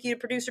in. Thank you to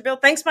producer Bill.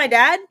 Thanks, my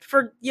dad,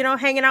 for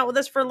hanging out with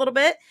us for a little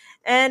bit.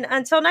 And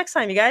until next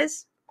time, you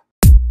guys.